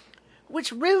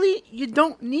 which really you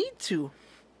don't need to,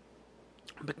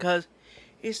 because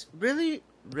it's really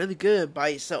good by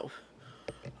itself.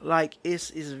 Like,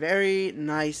 it's very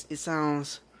nice. It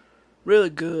sounds really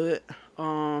good.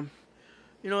 You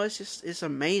know, it's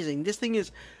amazing. This thing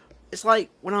is, it's like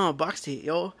when I unboxed it,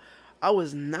 yo, I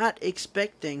was not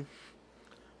expecting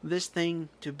this thing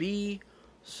to be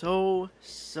so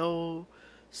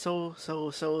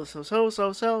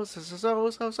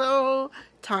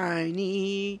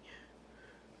tiny.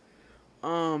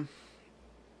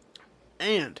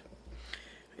 And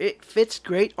it fits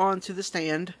great onto the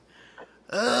stand.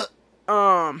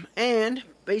 And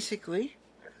basically,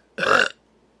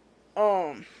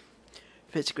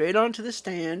 fits great onto the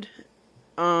stand.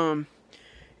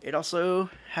 It also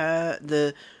had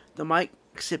the mic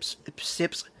sits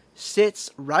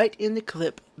right in the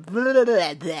clip.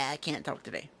 I can't talk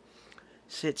today.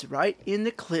 Sits right in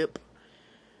the clip,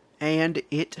 and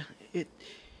it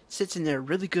sits in there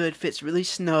really good. Fits really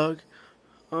snug.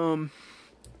 The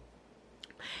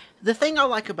thing I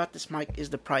like about this mic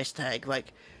is the price tag.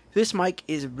 Like, this mic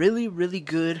is really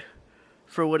good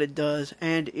for what it does,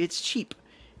 and it's cheap.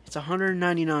 It's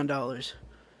 $199.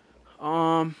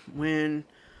 When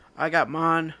I got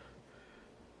mine,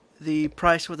 the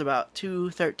price was about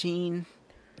 $213.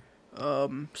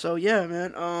 So yeah,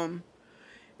 man.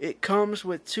 It comes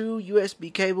with 2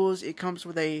 USB cables. It comes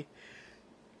with a,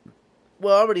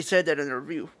 well, I already said that in the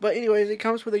review. But anyways, it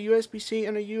comes with a USB-C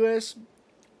and a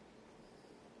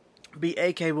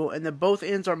USB-A cable, and both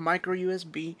ends are micro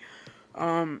USB.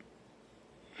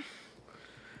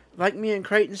 Like me and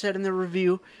Creighton said in the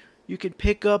review, you can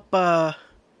pick up the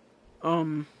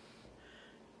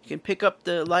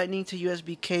Lightning to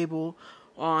USB cable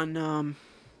on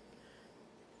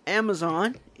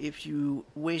Amazon if you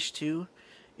wish to.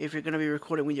 If you're going to be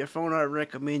recording with your phone, I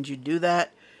recommend you do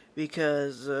that,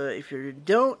 because if you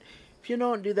don't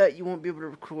do that, you won't be able to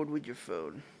record with your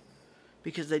phone,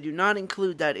 because they do not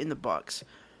include that in the box.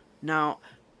 Now,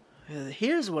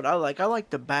 here's what I like. I like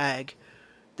the bag.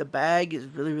 The bag is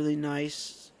really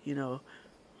nice. You know,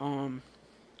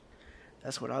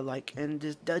 that's what I like.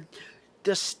 And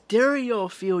the stereo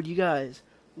field, you guys,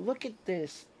 look at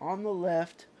this. On the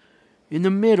left, in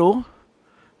the middle.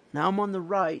 Now I'm on the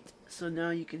right, so now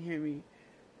you can hear me.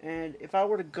 And if I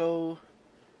were to go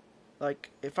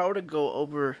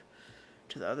over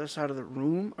to the other side of the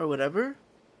room or whatever,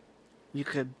 you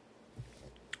could.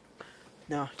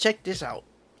 Now check this out.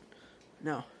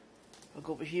 Now I'll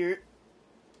go over here,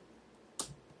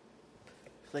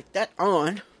 click that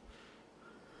on.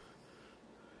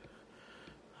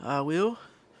 I will.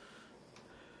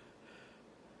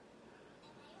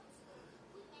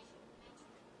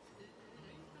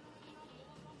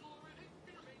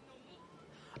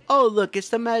 Oh, look, it's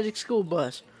the Magic School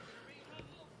Bus.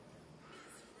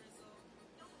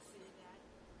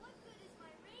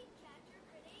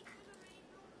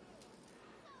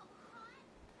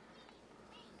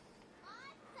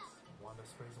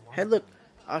 Hey, look,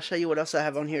 I'll show you what else I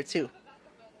have on here, too.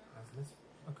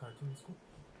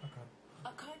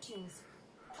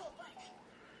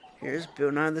 Here's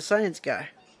Bill Nye the Science Guy.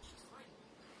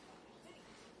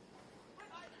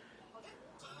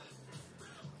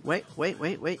 Wait.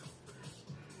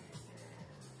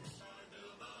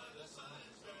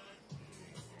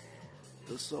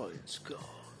 science guy.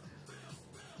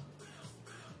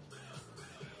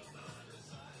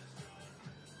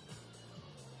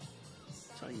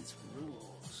 Science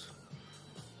rules.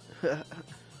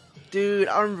 Dude,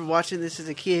 I remember watching this as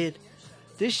a kid.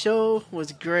 This show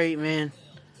was great, man.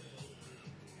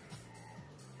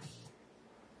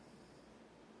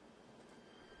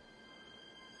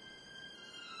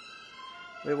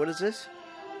 Wait, what is this?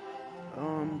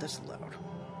 That's loud.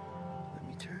 Let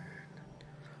me turn.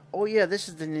 Oh yeah, this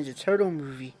is the Ninja Turtle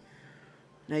movie.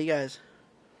 Now you guys,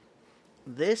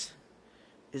 this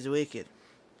is wicked.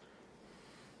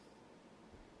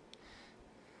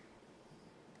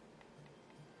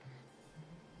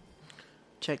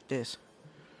 Check this.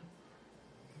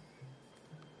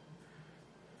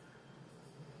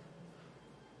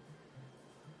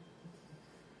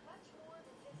 Much more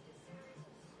than just a series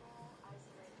of small,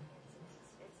 isolated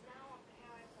incidents. It's now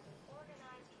apparent that an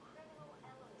organized criminal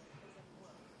element is at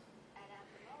work. And at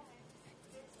the moment,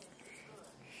 business is good.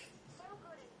 So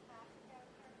good, in fact, that there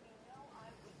appear to be no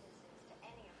eyewitnesses to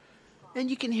any of these crimes.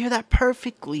 And you can hear that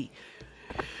perfectly.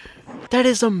 That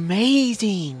is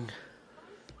amazing.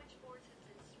 Police switchboards have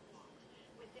been swamped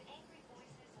with the angry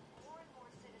voices of more and more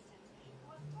citizens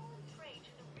who have fallen prey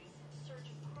to the recent surge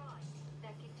of crime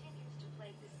that continues to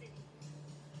plague the city.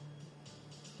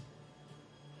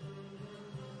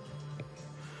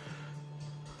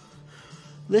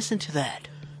 Listen to that.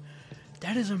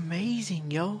 That is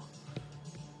amazing, yo.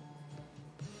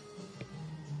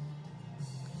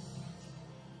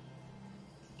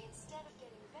 Instead of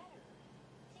getting better,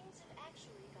 things have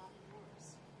actually gotten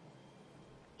worse.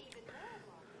 Even more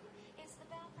alarming is the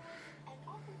baffling and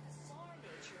often bizarre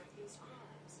nature of these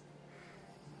crimes.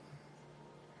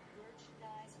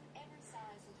 Merchandise of every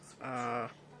size and description,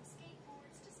 from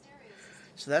skateboards to stereo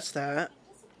systems, So that's that. disappearing.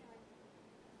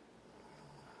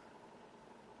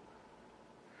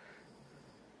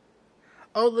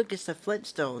 Oh, look, it's the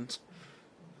Flintstones.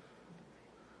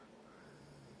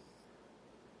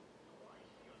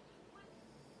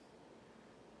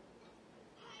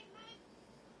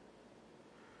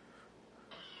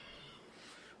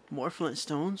 More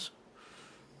Flintstones.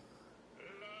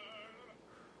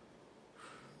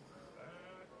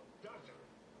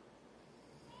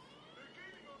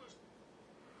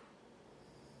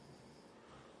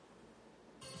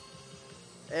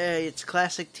 Hey, it's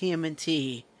classic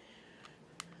TMNT.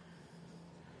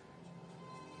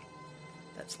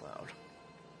 That's loud.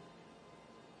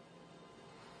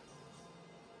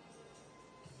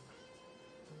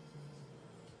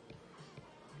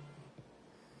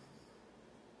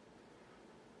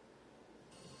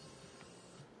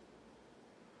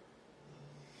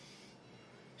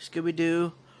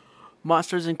 Scooby-Doo,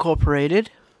 Monsters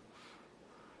Incorporated.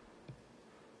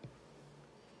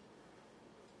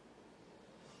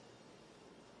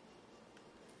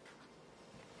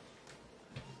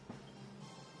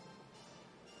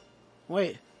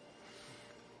 Wait.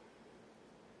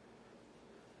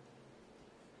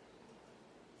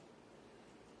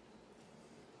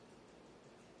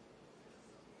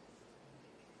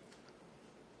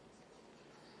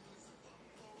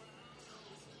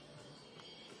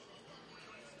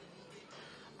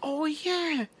 Oh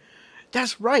yeah,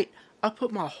 that's right. I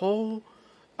put my whole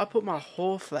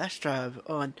flash drive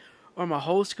on, or my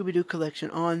whole Scooby-Doo collection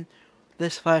on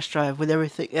this flash drive with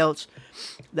everything else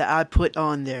that I put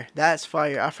on there. That's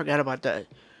fire. I forgot about that.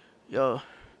 Yo.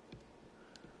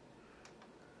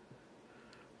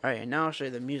 Alright, and now I'll show you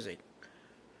the music.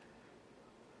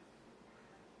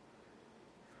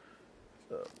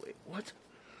 Wait, what?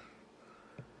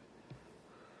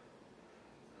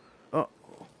 Oh.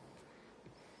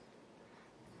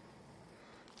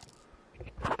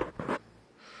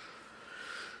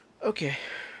 Okay.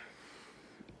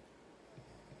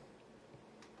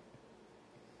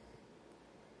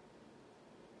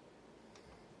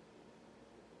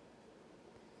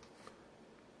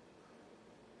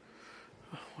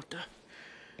 What the?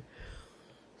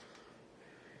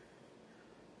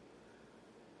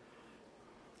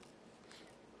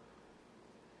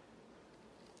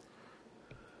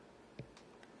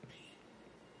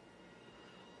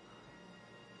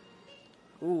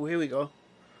 Ooh, here we go.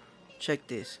 Check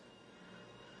this.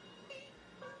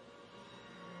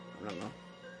 I don't know.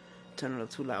 Turn it up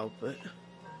too loud, but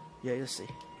yeah, you'll see.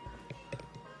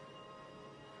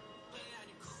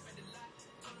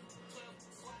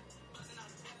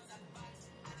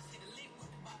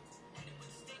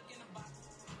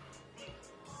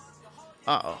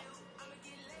 Uh-oh.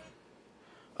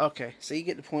 Okay, so you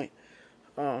get the point.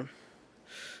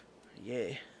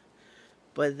 Yeah.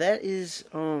 But that is,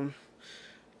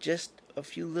 just a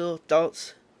few little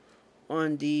thoughts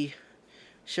on the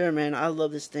sure, man, I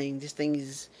love this thing. This thing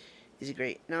is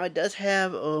great. Now it does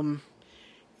have a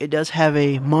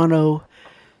mono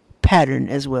pattern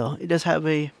as well. It does have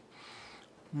a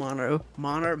mono.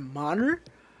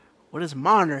 What is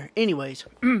mono? Anyways,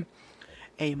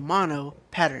 a mono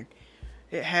pattern.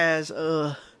 It has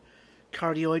a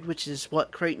cardioid, which is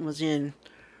what Creighton was in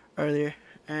earlier,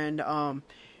 and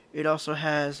it also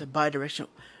has a bidirectional.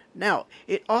 Now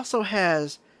it also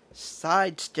has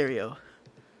side stereo,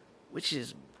 which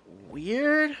is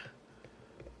weird,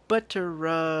 but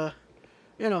to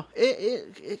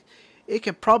it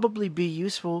can probably be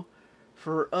useful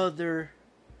for other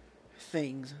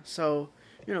things. So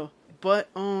but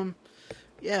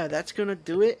yeah, that's gonna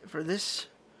do it for this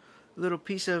little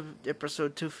piece of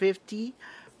episode 250.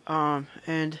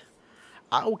 And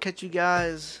I will catch you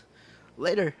guys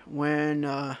later when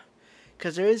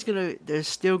because there's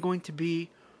still going to be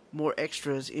more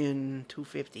extras in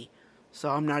 250. So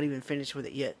I'm not even finished with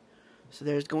it yet. So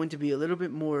there's going to be a little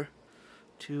bit more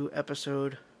to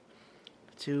episode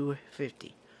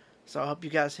 250. So I hope you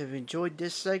guys have enjoyed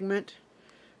this segment,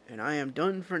 and I am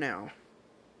done for now.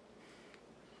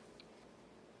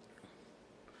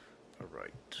 All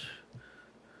right.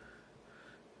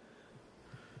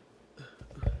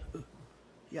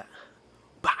 Yeah.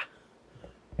 Bah.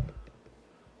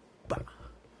 Bah.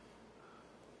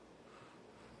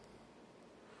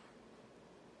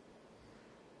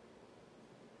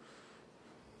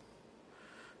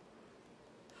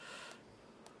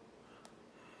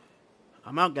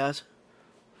 I'm out, guys.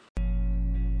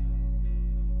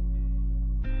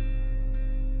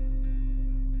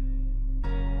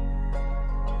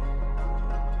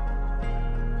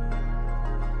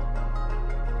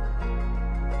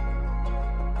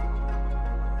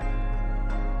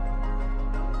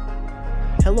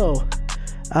 Hello.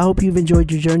 I hope you've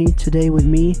enjoyed your journey today with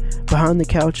me behind the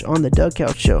couch on the Doug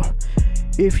Couch Show.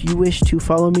 If you wish to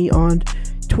follow me on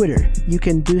Twitter, you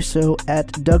can do so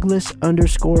at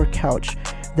Douglas_Couch.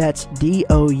 That's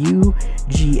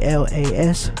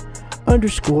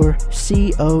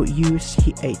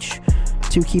DOUGLAS_COUCH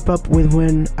to keep up with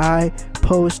when I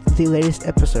post the latest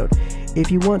episode.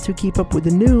 If you want to keep up with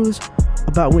the news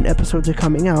about when episodes are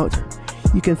coming out,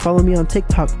 you can follow me on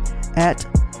TikTok at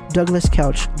Douglas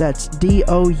Couch. That's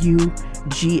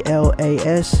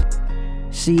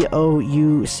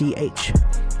DOUGLAS_COUCH.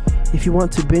 If you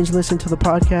want to binge listen to the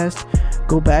podcast,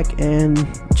 go back and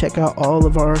check out all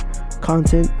of our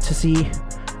content to see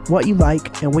what you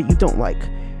like and what you don't like.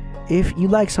 If you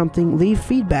like something, leave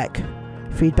feedback.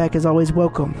 Feedback is always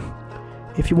welcome.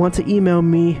 If you want to email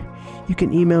me, you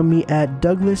can email me at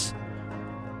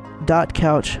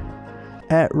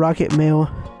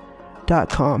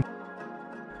douglas.couch@rocketmail.com.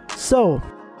 So,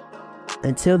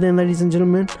 until then, ladies and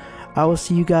gentlemen, I will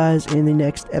see you guys in the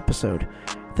next episode.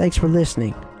 Thanks for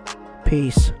listening.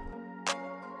 Peace.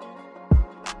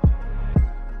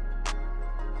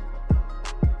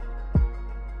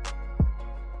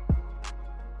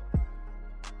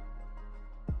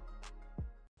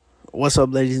 What's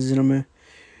up, ladies and gentlemen?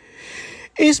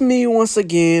 It's me once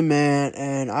again, man,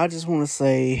 and I just want to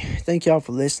say thank y'all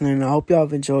for listening. I hope y'all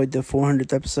have enjoyed the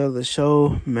 400th episode of the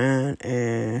show, man,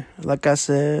 and like I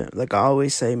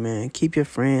always say, man, keep your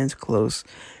friends close.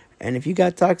 And if you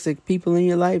got toxic people in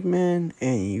your life, man,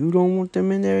 and you don't want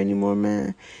them in there anymore,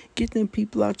 man, get them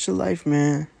people out your life,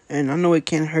 man. And I know it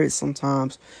can hurt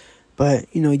sometimes, but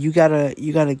you gotta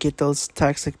get those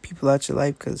toxic people out your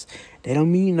life, because they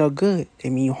don't mean you no good. They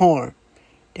mean harm.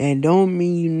 They don't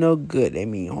mean you no good. They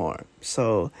mean harm.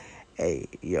 So, hey,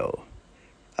 yo,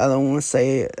 I don't want to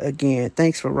say it again.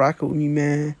 Thanks for rocking with me,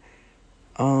 man.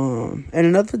 And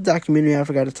another documentary I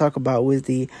forgot to talk about was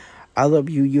the I Love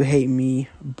You, You Hate Me,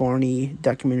 Barney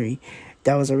documentary.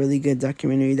 That was a really good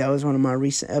documentary. That was one of my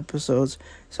recent episodes.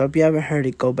 So if you haven't heard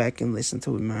it, go back and listen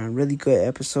to it, man. Really good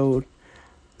episode.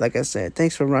 Like I said,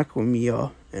 thanks for rocking with me,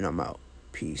 y'all. And I'm out.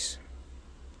 Peace.